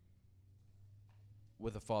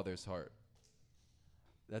with a father's heart.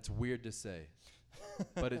 That's weird to say,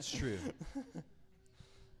 but it's true.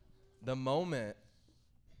 The moment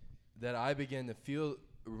that I begin to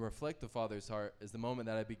reflect the Father's heart is the moment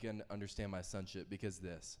that I begin to understand my sonship, because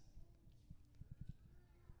this.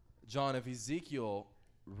 John, if Ezekiel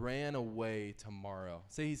ran away tomorrow,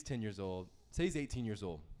 say he's 10 years old, say he's 18 years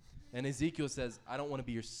old, and Ezekiel says, I don't want to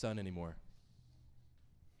be your son anymore.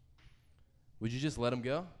 Would you just let him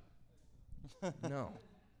go? No.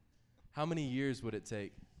 How many years would it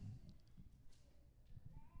take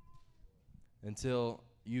until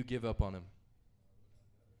you give up on him?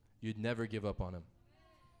 You'd never give up on him.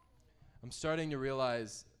 I'm starting to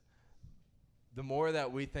realize the more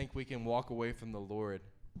that we think we can walk away from the Lord,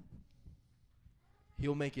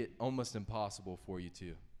 he'll make it almost impossible for you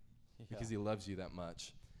to, because he loves you that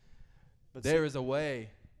much. But there is a way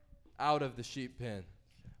out of the sheep pen,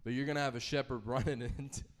 but you're going to have a shepherd running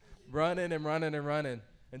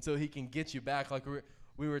until he can get you back, like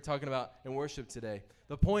we were talking about in worship today.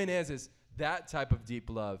 The point is that type of deep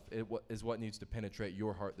love is what needs to penetrate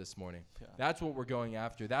your heart this morning. Yeah. That's what we're going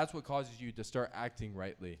after. That's what causes you to start acting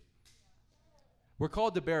rightly. We're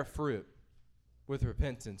called to bear fruit with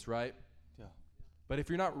repentance, right? Yeah. But if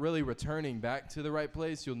you're not really returning back to the right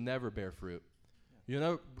place, you'll never bear fruit. Yeah.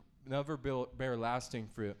 You'll never bear lasting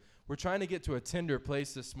fruit. We're trying to get to a tender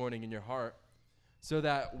place this morning in your heart so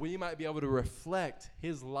that we might be able to reflect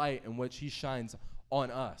his light in which he shines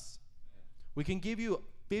on us. We can give you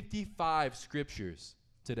 55 scriptures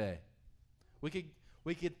today. We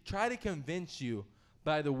could try to convince you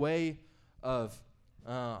by the way of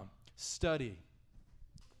study,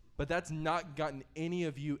 but that's not gotten any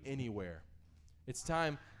of you anywhere. It's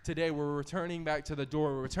time today. We're returning back to the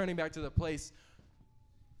door. We're returning back to the place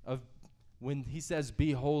of when he says,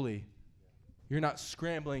 be holy. You're not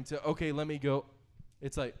scrambling to, okay, let me go.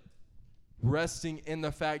 It's like resting in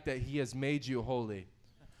the fact that he has made you holy.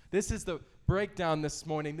 This is the breakdown this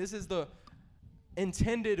morning. This is the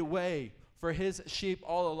intended way for his sheep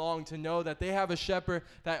all along to know that they have a shepherd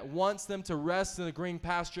that wants them to rest in the green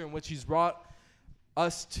pasture in which he's brought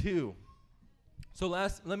us to. So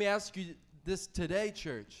let me ask you this today,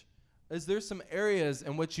 church. Is there some areas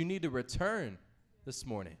in which you need to return this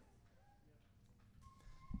morning?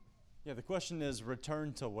 Yeah, the question is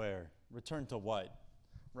return to where? Return to what?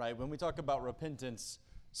 Right? When we talk about repentance,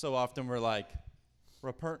 so often we're like,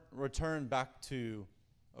 return back to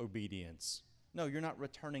obedience. No, you're not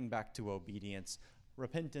returning back to obedience.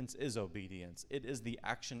 Repentance is obedience. It is the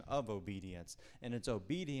action of obedience. And it's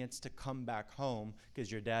obedience to come back home because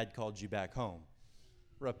your dad called you back home.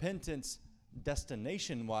 Repentance,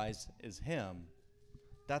 destination-wise, is him.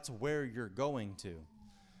 That's where you're going to.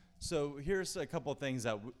 So here's a couple things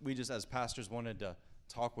that we just as pastors wanted to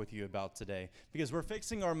talk with you about today, because we're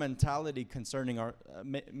fixing our mentality concerning our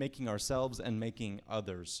making ourselves and making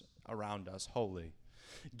others around us holy.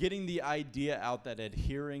 Getting the idea out that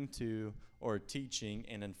adhering to or teaching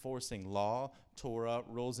and enforcing law, Torah,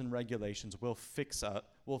 rules and regulations will fix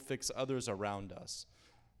others around us.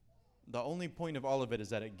 The only point of all of it is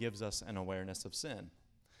that it gives us an awareness of sin.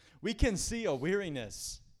 We can see a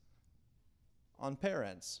weariness on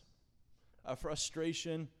parents, a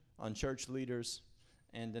frustration on church leaders,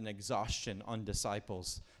 and an exhaustion on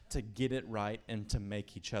disciples to get it right and to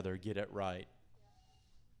make each other get it right.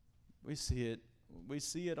 We see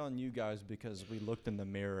it on you guys because we looked in the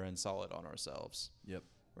mirror and saw it on ourselves. Yep.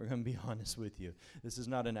 We're going to be honest with you. This is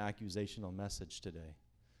not an accusational message today.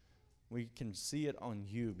 We can see it on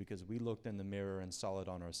you because we looked in the mirror and saw it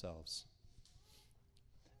on ourselves.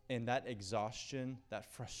 And that exhaustion, that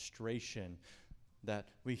frustration that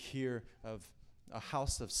we hear of a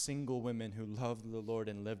house of single women who love the Lord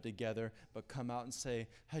and live together, but come out and say,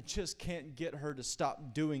 I just can't get her to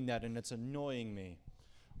stop doing that and it's annoying me.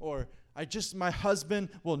 Or my husband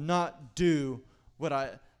will not do what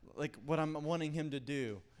I'm wanting him to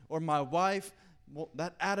do. Or my wife,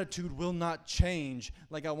 that attitude will not change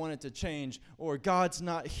like I want it to change. Or God's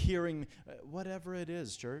not hearing me. Whatever it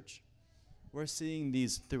is, church. We're seeing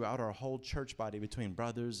these throughout our whole church body between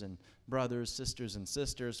brothers and brothers, sisters and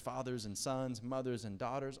sisters, fathers and sons, mothers and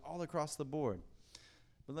daughters, all across the board.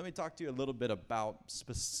 But let me talk to you a little bit about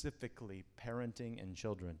specifically parenting and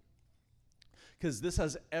children, because this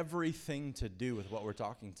has everything to do with what we're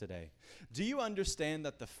talking today. Do you understand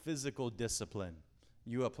that the physical discipline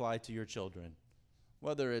you apply to your children,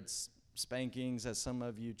 whether it's spankings as some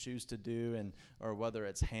of you choose to do, or whether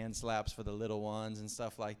it's hand slaps for the little ones and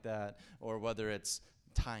stuff like that, or whether it's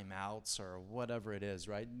timeouts or whatever it is,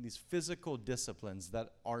 right? These physical disciplines that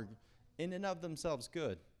are in and of themselves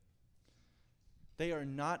good. They are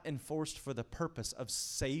not enforced for the purpose of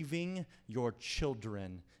saving your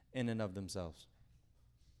children in and of themselves.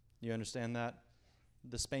 You understand that?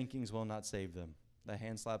 The spankings will not save them. The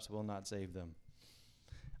hand slaps will not save them.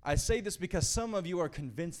 I say this because some of you are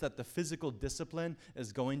convinced that the physical discipline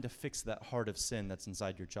is going to fix that heart of sin that's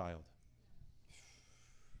inside your child.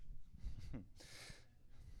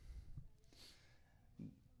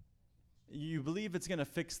 You believe it's going to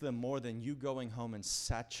fix them more than you going home and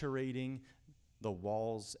saturating the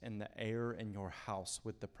walls and the air in your house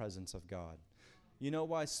with the presence of God. You know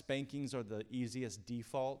why spankings are the easiest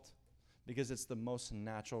default? Because it's the most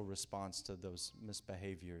natural response to those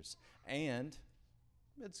misbehaviors. And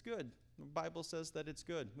it's good. The Bible says that it's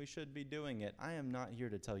good. We should be doing it. I am not here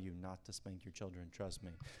to tell you not to spank your children. Trust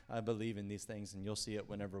me. I believe in these things, and you'll see it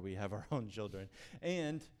whenever we have our own children.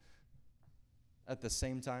 And at the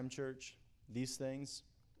same time, church, these things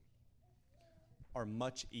are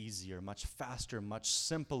much easier, much faster, much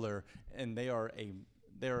simpler, and they are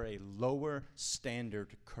a lower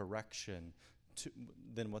standard correction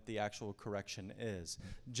than what the actual correction is.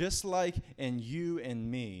 Just like in you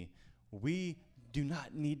and me, we do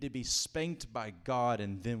not need to be spanked by God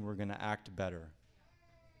and then we're going to act better.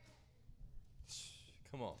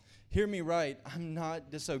 Come on. Hear me right. I'm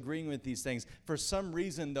not disagreeing with these things. For some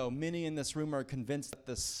reason, though, many in this room are convinced that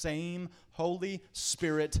the same Holy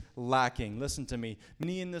Spirit lacking. Listen to me.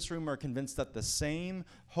 Many in this room are convinced that the same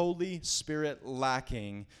Holy Spirit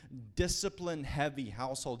lacking, discipline-heavy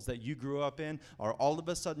households that you grew up in are all of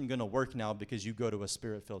a sudden going to work now because you go to a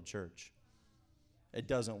Spirit-filled church. It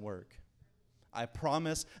doesn't work. I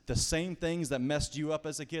promise the same things that messed you up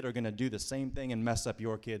as a kid are going to do the same thing and mess up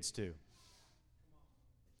your kids too.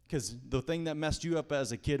 Because the thing that messed you up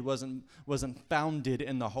as a kid wasn't founded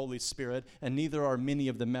in the Holy Spirit, and neither are many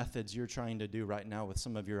of the methods you're trying to do right now with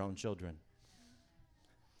some of your own children.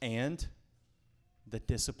 And the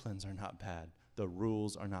disciplines are not bad. The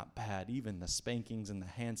rules are not bad. Even the spankings and the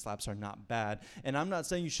hand slaps are not bad. And I'm not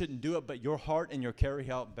saying you shouldn't do it, but your heart and your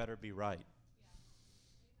carry out better be right.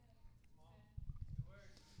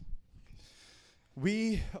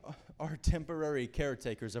 We are temporary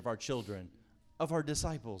caretakers of our children, of our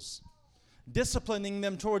disciples. Disciplining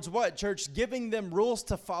them towards what, church? Giving them rules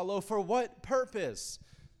to follow for what purpose?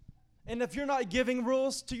 And if you're not giving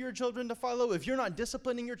rules to your children to follow, if you're not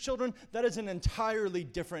disciplining your children, that is an entirely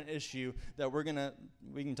different issue that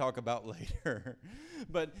we can talk about later.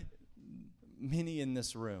 But many in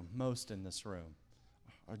this room, most in this room,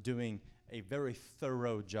 are doing a very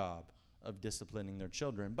thorough job of disciplining their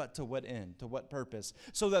children. But to what end? To what purpose?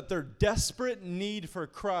 So that their desperate need for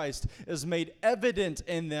Christ is made evident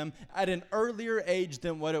in them at an earlier age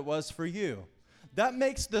than what it was for you. That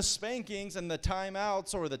makes the spankings and the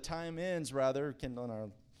timeouts, or the time ins rather,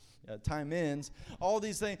 time ins, all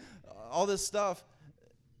these things, all this stuff,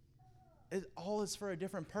 it all is for a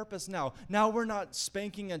different purpose now. Now we're not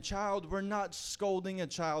spanking a child. We're not scolding a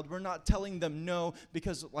child. We're not telling them no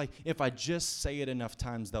because, if I just say it enough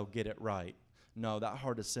times, they'll get it right. No, that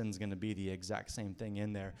heart of sin is going to be the exact same thing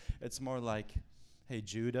in there. It's more like, hey,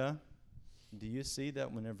 Judah, do you see that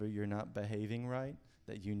whenever you're not behaving right,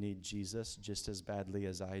 that you need Jesus just as badly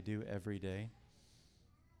as I do every day?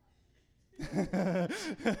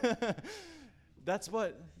 That's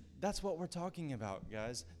what we're talking about,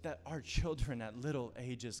 guys, that our children at little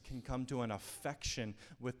ages can come to an affection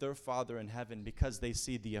with their Father in heaven because they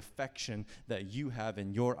see the affection that you have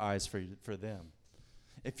in your eyes for them.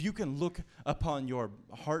 If you can look upon your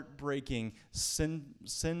heartbreaking,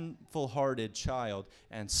 sinful-hearted child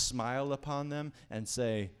and smile upon them and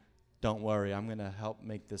say, don't worry, I'm going to help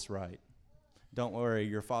make this right. Don't worry,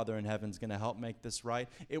 your Father in heaven is going to help make this right.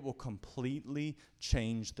 It will completely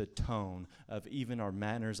change the tone of even our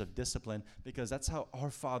manners of discipline, because that's how our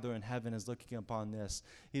Father in heaven is looking upon this.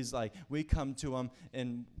 He's like, we come to him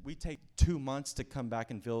and we take 2 months to come back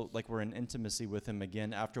and feel like we're in intimacy with him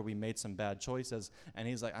again after we made some bad choices. And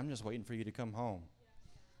he's like, I'm just waiting for you to come home.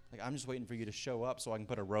 Like, I'm just waiting for you to show up so I can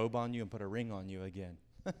put a robe on you and put a ring on you again.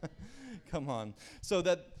 Come on. So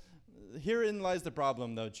herein lies the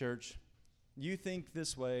problem, though, church. You think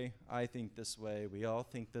this way, I think this way, we all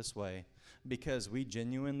think this way, because we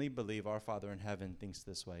genuinely believe our Father in heaven thinks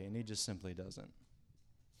this way, and he just simply doesn't.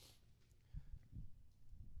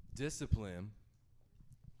 Discipline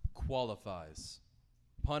qualifies.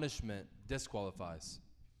 Punishment disqualifies.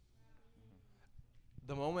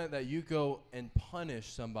 The moment that you go and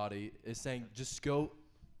punish somebody is saying, just go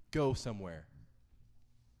somewhere.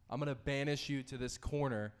 I'm going to banish you to this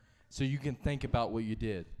corner so you can think about what you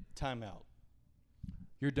did. Time out.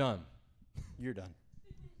 You're done. You're done.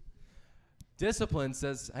 Discipline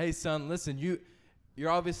says, hey, son, listen,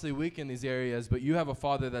 you're obviously weak in these areas, but you have a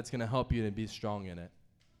Father that's going to help you and be strong in it.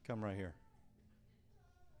 Come right here.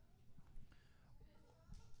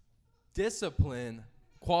 discipline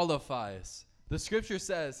qualifies. The scripture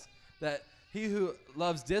says that he who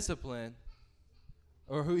loves discipline,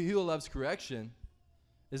 or he who loves correction,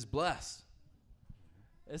 is blessed.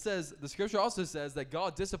 It says, the scripture also says that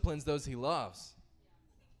God disciplines those he loves.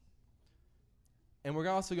 And we're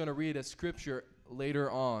also going to read a scripture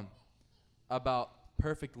later on about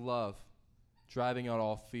perfect love driving out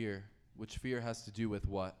all fear, which fear has to do with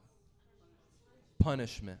what?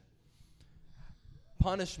 Punishment.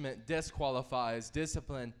 Punishment disqualifies,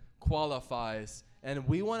 discipline qualifies, and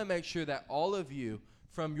we want to make sure that all of you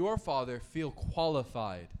from your Father feel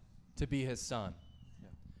qualified to be his son. Yeah.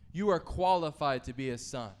 You are qualified to be his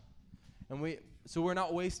son. And so we're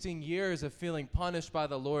not wasting years of feeling punished by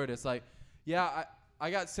the Lord. It's like, yeah,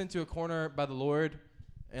 I got sent to a corner by the Lord,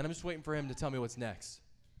 and I'm just waiting for him to tell me what's next.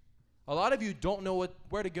 A lot of you don't know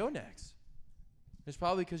where to go next. It's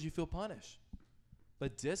probably because you feel punished.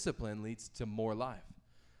 But discipline leads to more life.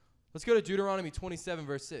 Let's go to Deuteronomy 27,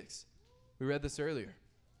 verse 6. We read this earlier.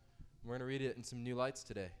 We're going to read it in some new lights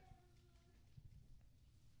today.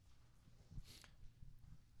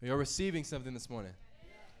 Are you receiving something this morning?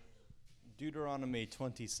 Deuteronomy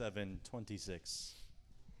 27:26.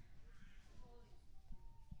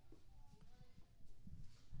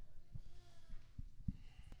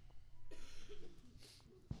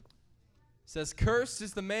 Says, cursed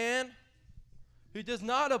is the man who does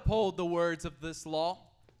not uphold the words of this law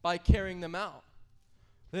by carrying them out.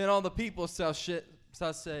 Then all the people shall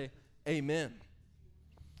say, amen.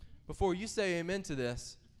 Before you say amen to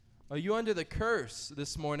this, are you under the curse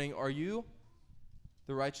this morning? Are you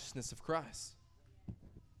the righteousness of Christ?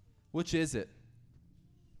 Which is it?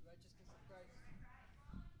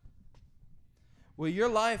 Will your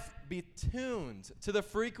life be tuned to the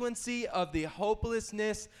frequency of the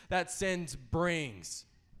hopelessness that sin brings?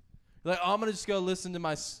 Like, oh, I'm going to just go listen to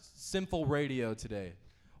my sinful radio today.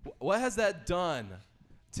 What has that done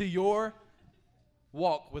to your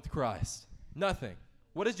walk with Christ? Nothing.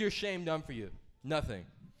 What has your shame done for you? Nothing.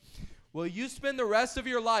 Will you spend the rest of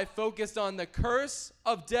your life focused on the curse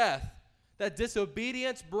of death that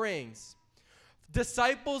disobedience brings,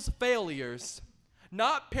 disciples' failures,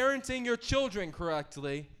 not parenting your children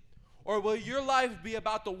correctly, or will your life be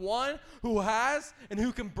about the one who has and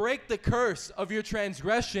who can break the curse of your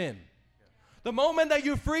transgression? The moment that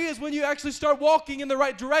you're free is when you actually start walking in the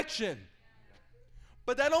right direction.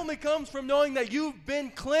 But that only comes from knowing that you've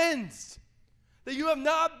been cleansed, that you have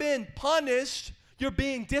not been punished, you're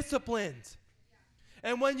being disciplined.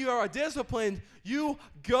 And when you are disciplined, you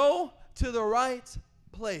go to the right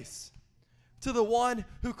place, to the one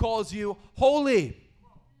who calls you holy.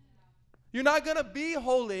 You're not going to be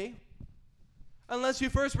holy unless you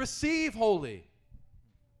first receive holy.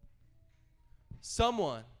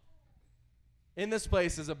 Someone in this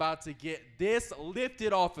place is about to get this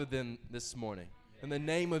lifted off of them this morning in the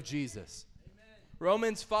name of Jesus. Amen.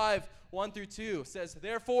 Romans 5:1-2 says,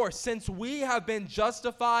 therefore, since we have been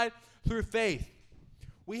justified through faith,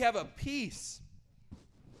 we have a peace.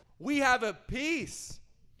 We have a peace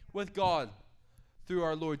with God through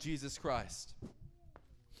our Lord Jesus Christ,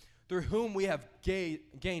 through whom we have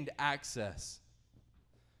gained access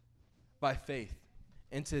by faith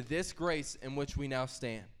into this grace in which we now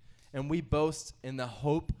stand. And we boast in the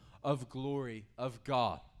hope of glory of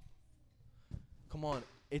God. Come on,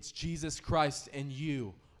 it's Jesus Christ in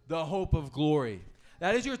you, the hope of glory.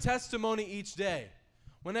 That is your testimony each day.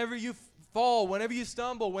 Whenever you fall, whenever you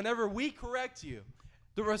stumble, whenever we correct you,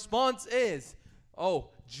 the response is, oh,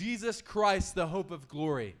 Jesus Christ, the hope of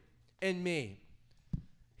glory in me.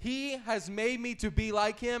 He has made me to be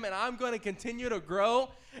like him, and I'm going to continue to grow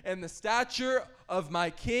in the stature of my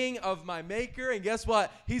King, of my Maker. And guess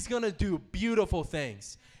what? He's going to do beautiful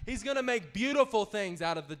things. He's going to make beautiful things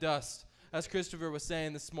out of the dust, as Christopher was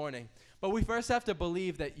saying this morning. But we first have to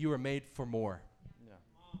believe that you are made for more. Yeah.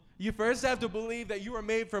 You first have to believe that you are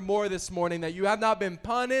made for more this morning, that you have not been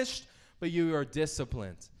punished, but you are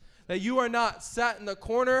disciplined. That you are not sat in the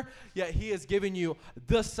corner, yet he has given you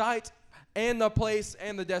the sight and the place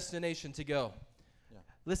and the destination to go. Yeah.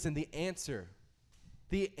 Listen, the answer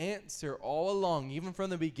all along, even from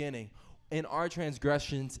the beginning, in our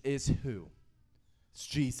transgressions is who? It's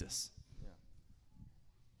Jesus. Yeah.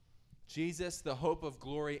 Jesus, the hope of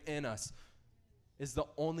glory in us, is the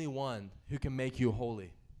only one who can make you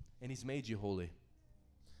holy. And he's made you holy.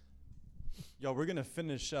 Y'all, we're going to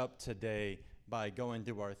finish up today by going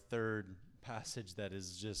through our third passage that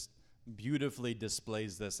is just beautifully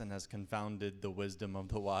displays this and has confounded the wisdom of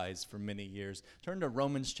the wise for many years. Turn to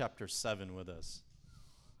Romans chapter 7 with us.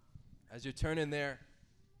 As you turn in there,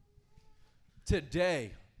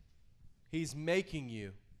 today, he's making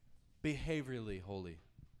you behaviorally holy.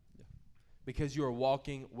 Yeah. because you are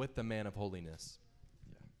walking with the man of holiness.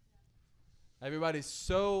 Everybody's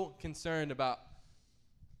so concerned about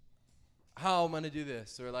how I'm going to do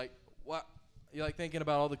this, or like what you're like thinking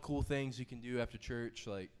about all the cool things you can do after church.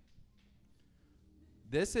 Like,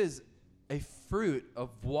 this is a fruit of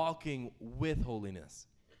walking with holiness.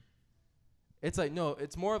 It's like, no,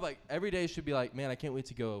 it's more of like every day should be like, man, I can't wait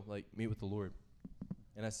to go like meet with the Lord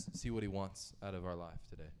and see what he wants out of our life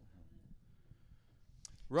today.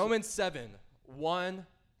 Romans 7:1.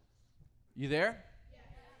 You there?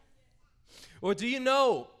 Or do you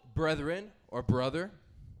know, brethren or brother,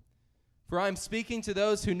 for I am speaking to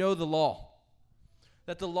those who know the law,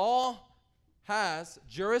 that the law has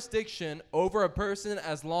jurisdiction over a person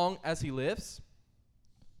as long as he lives?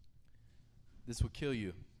 This will kill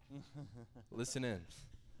you. Listen in.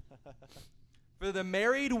 For the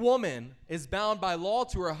married woman is bound by law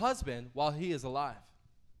to her husband while he is alive.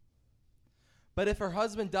 But if her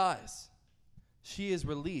husband dies, she is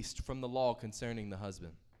released from the law concerning the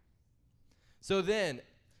husband. So then,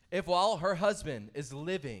 if while her husband is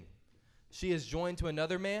living, she is joined to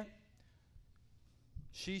another man,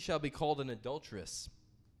 she shall be called an adulteress.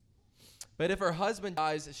 But if her husband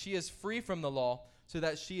dies, she is free from the law, so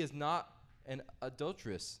that she is not an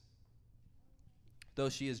adulteress, though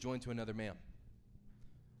she is joined to another man.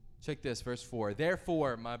 Check this, verse 4.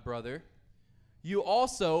 Therefore, my brother, you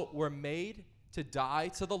also were made to die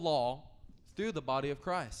to the law through the body of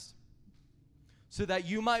Christ, so that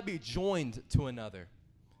you might be joined to another,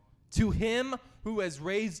 to him who has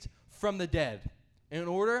raised from the dead, in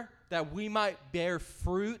order that we might bear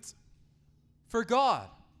fruit for God.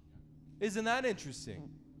 Isn't that interesting?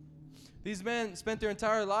 These men spent their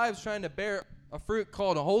entire lives trying to bear a fruit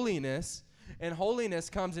called holiness, and holiness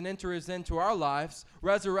comes and enters into our lives,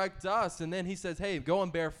 resurrects us, and then he says, hey, go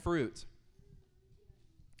and bear fruit.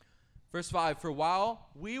 Verse 5, for while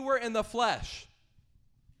we were in the flesh,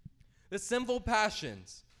 the sinful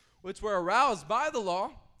passions, which were aroused by the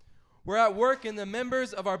law, were at work in the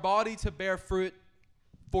members of our body to bear fruit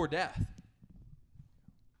for death.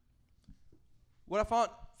 What I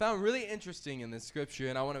found really interesting in this scripture,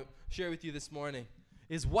 and I want to share with you this morning,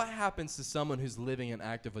 is what happens to someone who's living an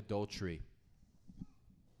act of adultery.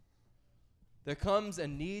 There comes a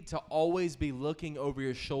need to always be looking over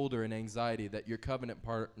your shoulder in anxiety that your covenant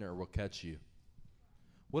partner will catch you.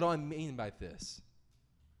 What do I mean by this?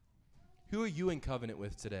 Who are you in covenant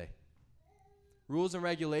with today? Rules and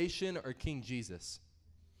regulation or King Jesus?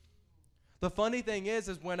 The funny thing is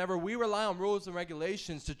whenever we rely on rules and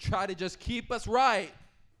regulations to try to just keep us right,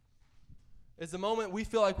 is the moment we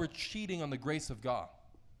feel like we're cheating on the grace of God.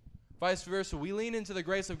 Vice versa, we lean into the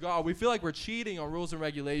grace of God. We feel like we're cheating on rules and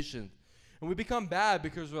regulations. And we become bad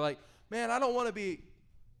because we're like, man, I don't want to be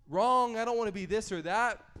wrong. I don't want to be this or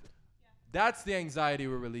that. Yeah. That's the anxiety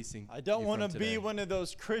we're releasing. I don't want to be one of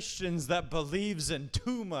those Christians that believes in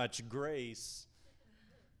too much grace,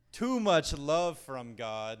 too much love from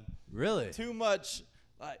God. Really? Too much,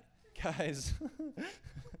 like, guys,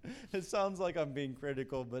 it sounds like I'm being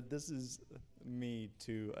critical, but this is me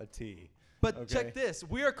to a T. But okay? Check this.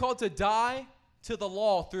 We are called to die to the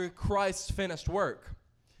law through Christ's finished work.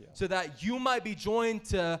 Yeah. So that you might be joined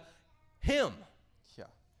to him. Yeah.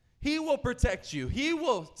 He will protect you. He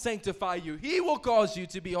will sanctify you. He will cause you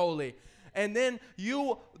to be holy. And then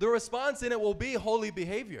the response in it will be holy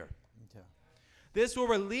behavior. Yeah. This will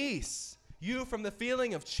release you from the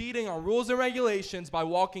feeling of cheating on rules and regulations by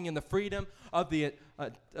walking in the freedom of the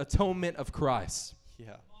atonement of Christ.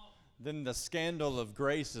 Yeah. Then the scandal of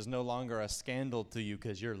grace is no longer a scandal to you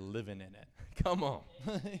because you're living in it. Come on.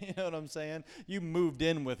 You know what I'm saying? You moved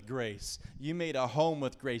in with grace. You made a home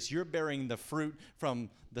with grace. You're bearing the fruit from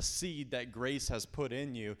the seed that grace has put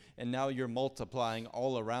in you, and now you're multiplying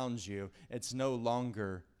all around you. It's no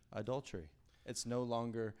longer adultery. It's no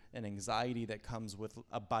longer an anxiety that comes with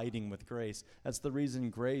abiding with grace. That's the reason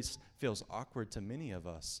grace feels awkward to many of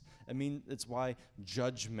us. I mean, it's why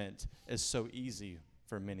judgment is so easy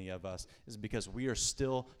for many of us, is because we are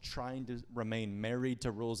still trying to remain married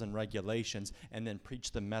to rules and regulations and then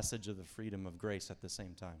preach the message of the freedom of grace at the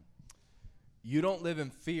same time. You don't live in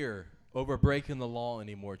fear over breaking the law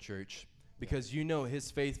anymore, church, because you know He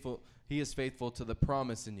is faithful to the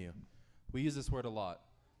promise in you. We use this word a lot.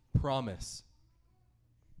 Promise.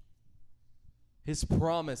 His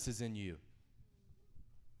promise is in you.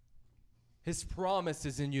 His promise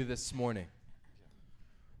is in you this morning.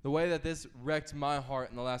 The way that this wrecked my heart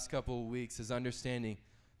in the last couple of weeks is understanding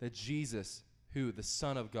that Jesus, who the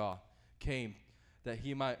Son of God, came that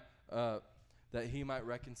he might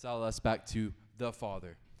reconcile us back to the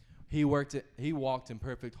Father. He walked in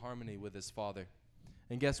perfect harmony with his Father.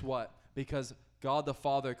 And guess what? Because God the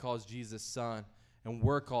Father calls Jesus son, and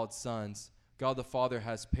we're called sons. God the Father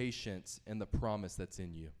has patience in the promise that's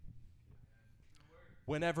in you.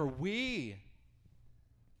 Whenever we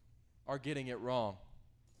are getting it wrong,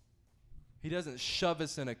 he doesn't shove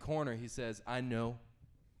us in a corner. He says, I know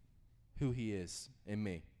who he is in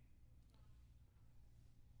me.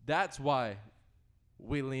 That's why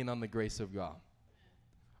we lean on the grace of God.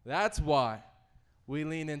 That's why we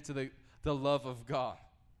lean into the love of God.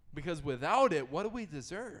 Because without it, what do we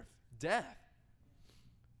deserve? Death.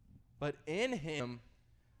 But in him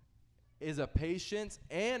is a patience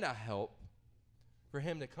and a help for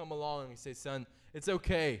him to come along and say, son, it's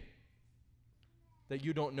okay that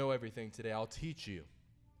you don't know everything today. I'll teach you.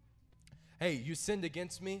 Hey, you sinned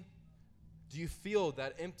against me. Do you feel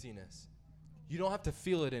that emptiness? You don't have to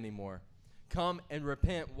feel it anymore. Come and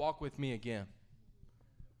repent. Walk with me again.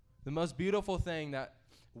 The most beautiful thing that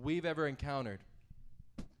we've ever encountered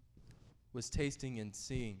was tasting and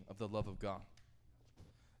seeing of the love of God.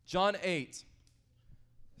 John 8,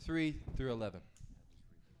 3 through 11.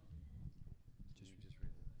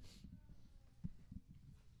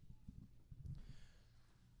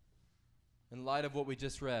 In light of what we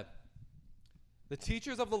just read, the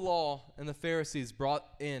teachers of the law and the Pharisees brought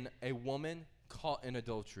in a woman caught in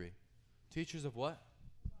adultery. Teachers of what?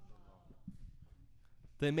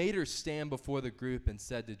 They made her stand before the group and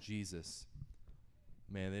said to Jesus,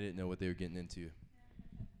 man, they didn't know what they were getting into.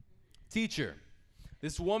 Teacher,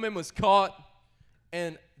 this woman was caught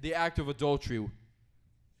in the act of adultery.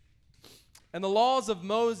 And the laws of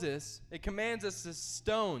Moses, it commands us to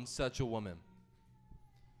stone such a woman.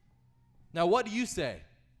 Now, what do you say?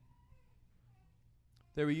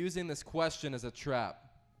 They were using this question as a trap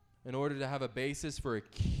in order to have a basis for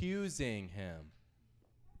accusing him.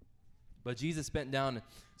 But Jesus bent down and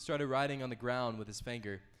started writing on the ground with his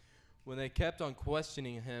finger. When they kept on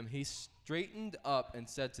questioning him, he straightened up and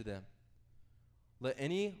said to them, let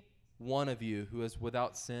any one of you who is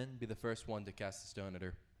without sin be the first one to cast a stone at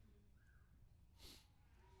her.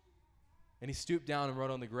 And he stooped down and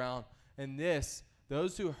wrote on the ground. And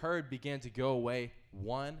those who heard began to go away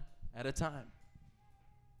one at a time.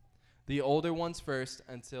 The older ones first,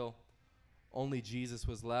 until only Jesus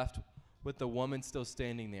was left with the woman still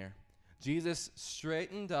standing there. Jesus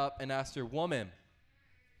straightened up and asked her, woman,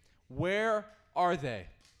 where are they?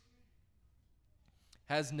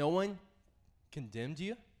 Has no one condemned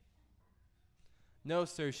you? No,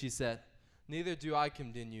 sir, she said. Neither do I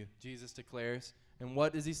condemn you, Jesus declares. And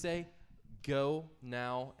what does he say? Go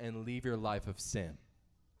now and leave your life of sin.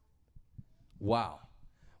 Wow.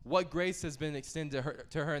 What grace has been extended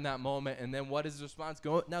to her in that moment, and then what is the response?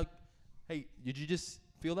 Go now. Hey, did you just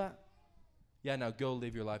feel that? Yeah, now go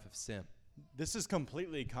live your life of sin. This is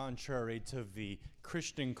completely contrary to the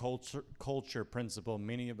Christian culture principle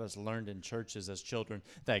many of us learned in churches as children,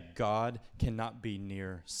 that God cannot be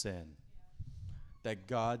near sin. That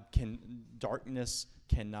darkness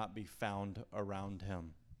cannot be found around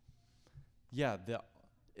him. Yeah,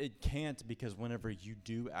 it can't, because whenever you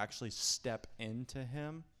do actually step into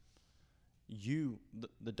him,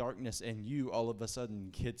 the darkness in you all of a sudden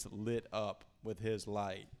gets lit up with his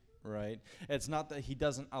light, right? It's not that he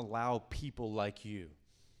doesn't allow people like you.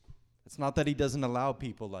 It's not that he doesn't allow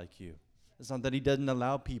people like you. It's not that he doesn't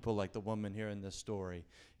allow people like the woman here in this story.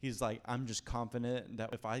 He's like, I'm just confident that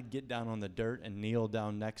if I get down on the dirt and kneel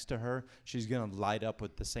down next to her, she's going to light up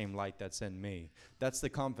with the same light that's in me. That's the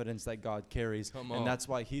confidence that God carries. And that's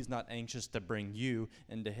why he's not anxious to bring you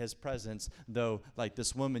into his presence. Though, like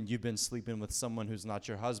this woman, you've been sleeping with someone who's not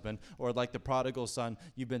your husband. Or like the prodigal son,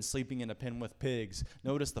 you've been sleeping in a pen with pigs.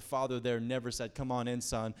 Notice the father there never said, come on in,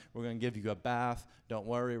 son. We're going to give you a bath. Don't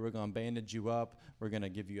worry. We're going to bandage you up. We're going to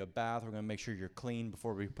give you a bath. We're going to make sure you're clean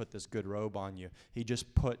before we put this good robe on you. He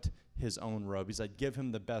just put his own robe. He said, give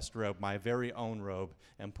him the best robe, my very own robe,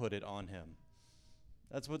 and put it on him.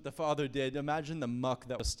 That's what the father did. Imagine the muck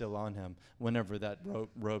that was still on him whenever that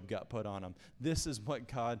robe got put on him. This is what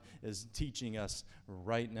God is teaching us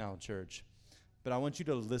right now, church. But I want you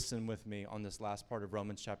to listen with me on this last part of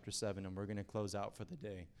Romans chapter 7, and we're going to close out for the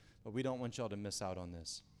day. But we don't want y'all to miss out on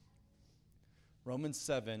this. Romans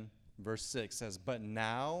 7, verse 6 says, but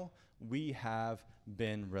now we have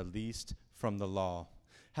been released from the law,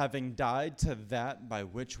 having died to that by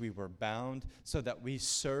which we were bound, so that we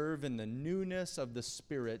serve in the newness of the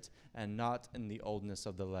Spirit and not in the oldness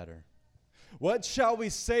of the letter. What shall we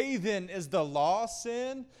say then? Is the law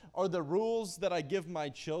sin? Or the rules that I give my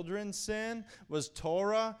children sin? Was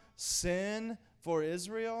Torah sin for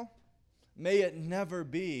Israel? May it never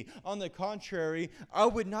be. On the contrary, I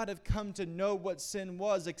would not have come to know what sin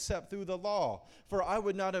was except through the law. For I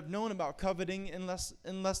would not have known about coveting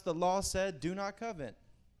unless the law said, do not covet.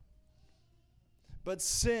 But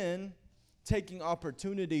sin, taking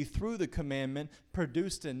opportunity through the commandment,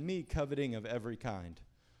 produced in me coveting of every kind.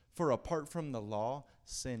 For apart from the law,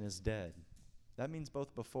 sin is dead. That means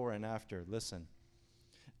both before and after. Listen,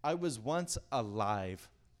 I was once alive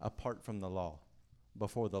apart from the law,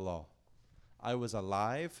 before the law. I was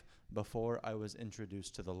alive before I was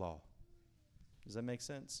introduced to the law. Does that make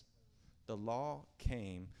sense? The law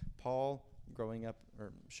came. Paul, growing up,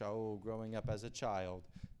 or Shaul, growing up as a child,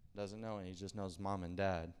 doesn't know, and he just knows mom and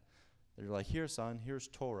dad. They're like, here, son, here's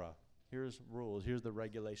Torah. Here's rules. Here's the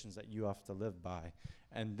regulations that you have to live by.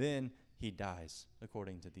 And then he dies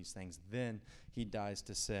according to these things. Then he dies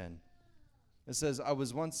to sin. It says, I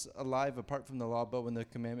was once alive apart from the law, but when the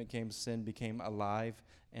commandment came, sin became alive,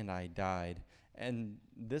 and I died. And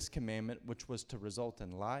this commandment, which was to result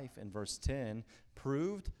in life, in verse 10,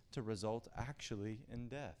 proved to result actually in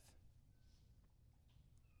death.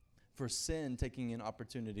 For sin, taking an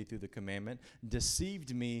opportunity through the commandment,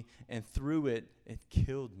 deceived me, and through it, it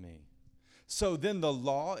killed me. So then the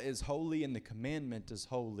law is holy, and the commandment is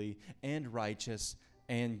holy, and righteous,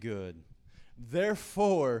 and good.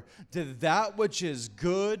 Therefore, did that which is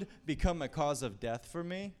good become a cause of death for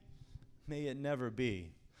me? May it never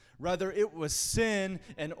be. Rather, it was sin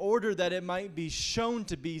in order that it might be shown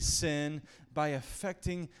to be sin by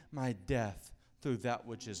affecting my death through that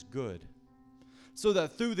which is good. So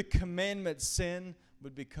that through the commandment, sin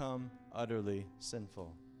would become utterly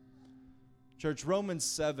sinful. Church, Romans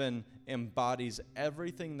 7 embodies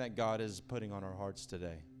everything that God is putting on our hearts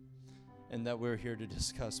today and that we're here to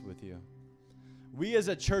discuss with you. We as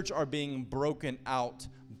a church are being broken out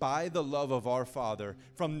by the love of our Father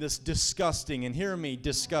from this disgusting, and hear me,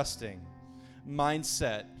 disgusting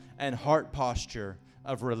mindset and heart posture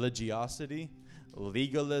of religiosity,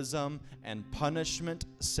 legalism, and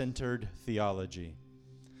punishment-centered theology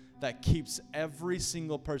that keeps every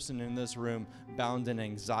single person in this room bound in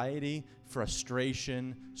anxiety,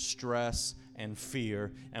 frustration, stress, and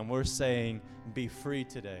fear. And we're saying, be free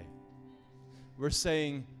today. We're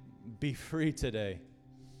saying, be free today.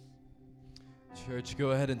 Church,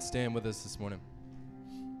 go ahead and stand with us this morning.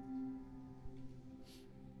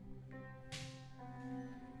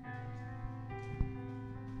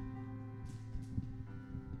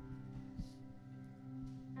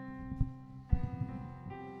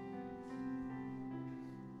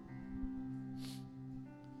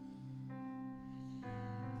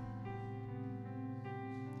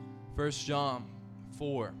 First John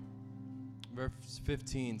 4, verse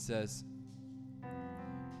 15 says,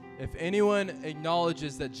 if anyone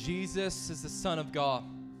acknowledges that Jesus is the Son of God,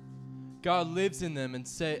 God lives in them, and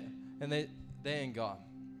they in God.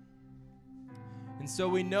 And so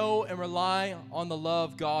we know and rely on the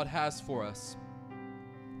love God has for us.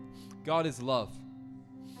 God is love.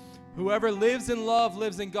 Whoever lives in love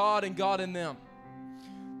lives in God and God in them.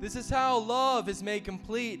 This is how love is made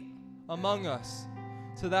complete among us,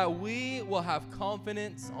 so that we will have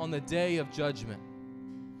confidence on the day of judgment.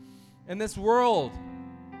 In this world,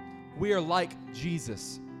 we are like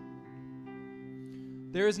Jesus.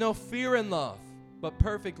 There is no fear in love, but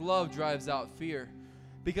perfect love drives out fear,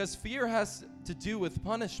 because fear has to do with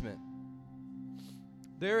punishment.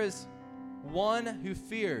 There is one who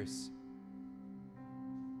fears.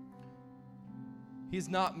 He's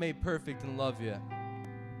not made perfect in love yet.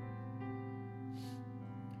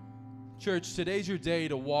 Church, today's your day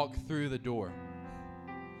to walk through the door.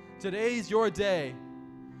 Today's your day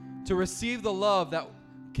to receive the love that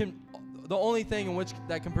the only thing in which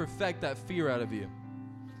that can perfect that fear out of you.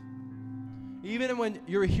 Even when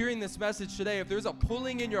you're hearing this message today, if there's a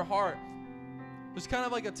pulling in your heart, there's kind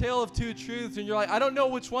of like a tale of two truths, and you're like, I don't know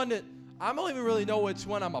which one I don't even really know which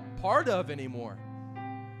one I'm a part of anymore.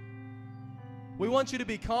 We want you to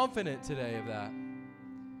be confident today of that.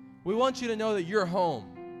 We want you to know that you're home.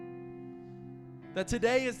 That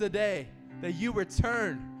today is the day that you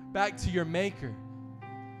return back to your Maker.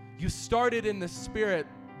 You started in the Spirit,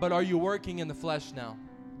 but are you working in the flesh now?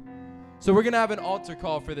 So we're going to have an altar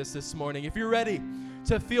call for this morning. If you're ready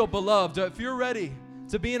to feel beloved, if you're ready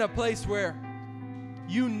to be in a place where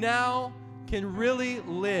you now can really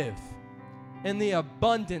live in the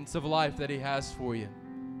abundance of life that He has for you,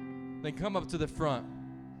 then come up to the front.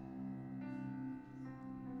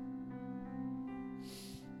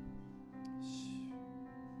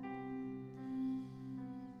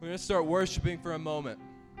 We're going to start worshiping for a moment.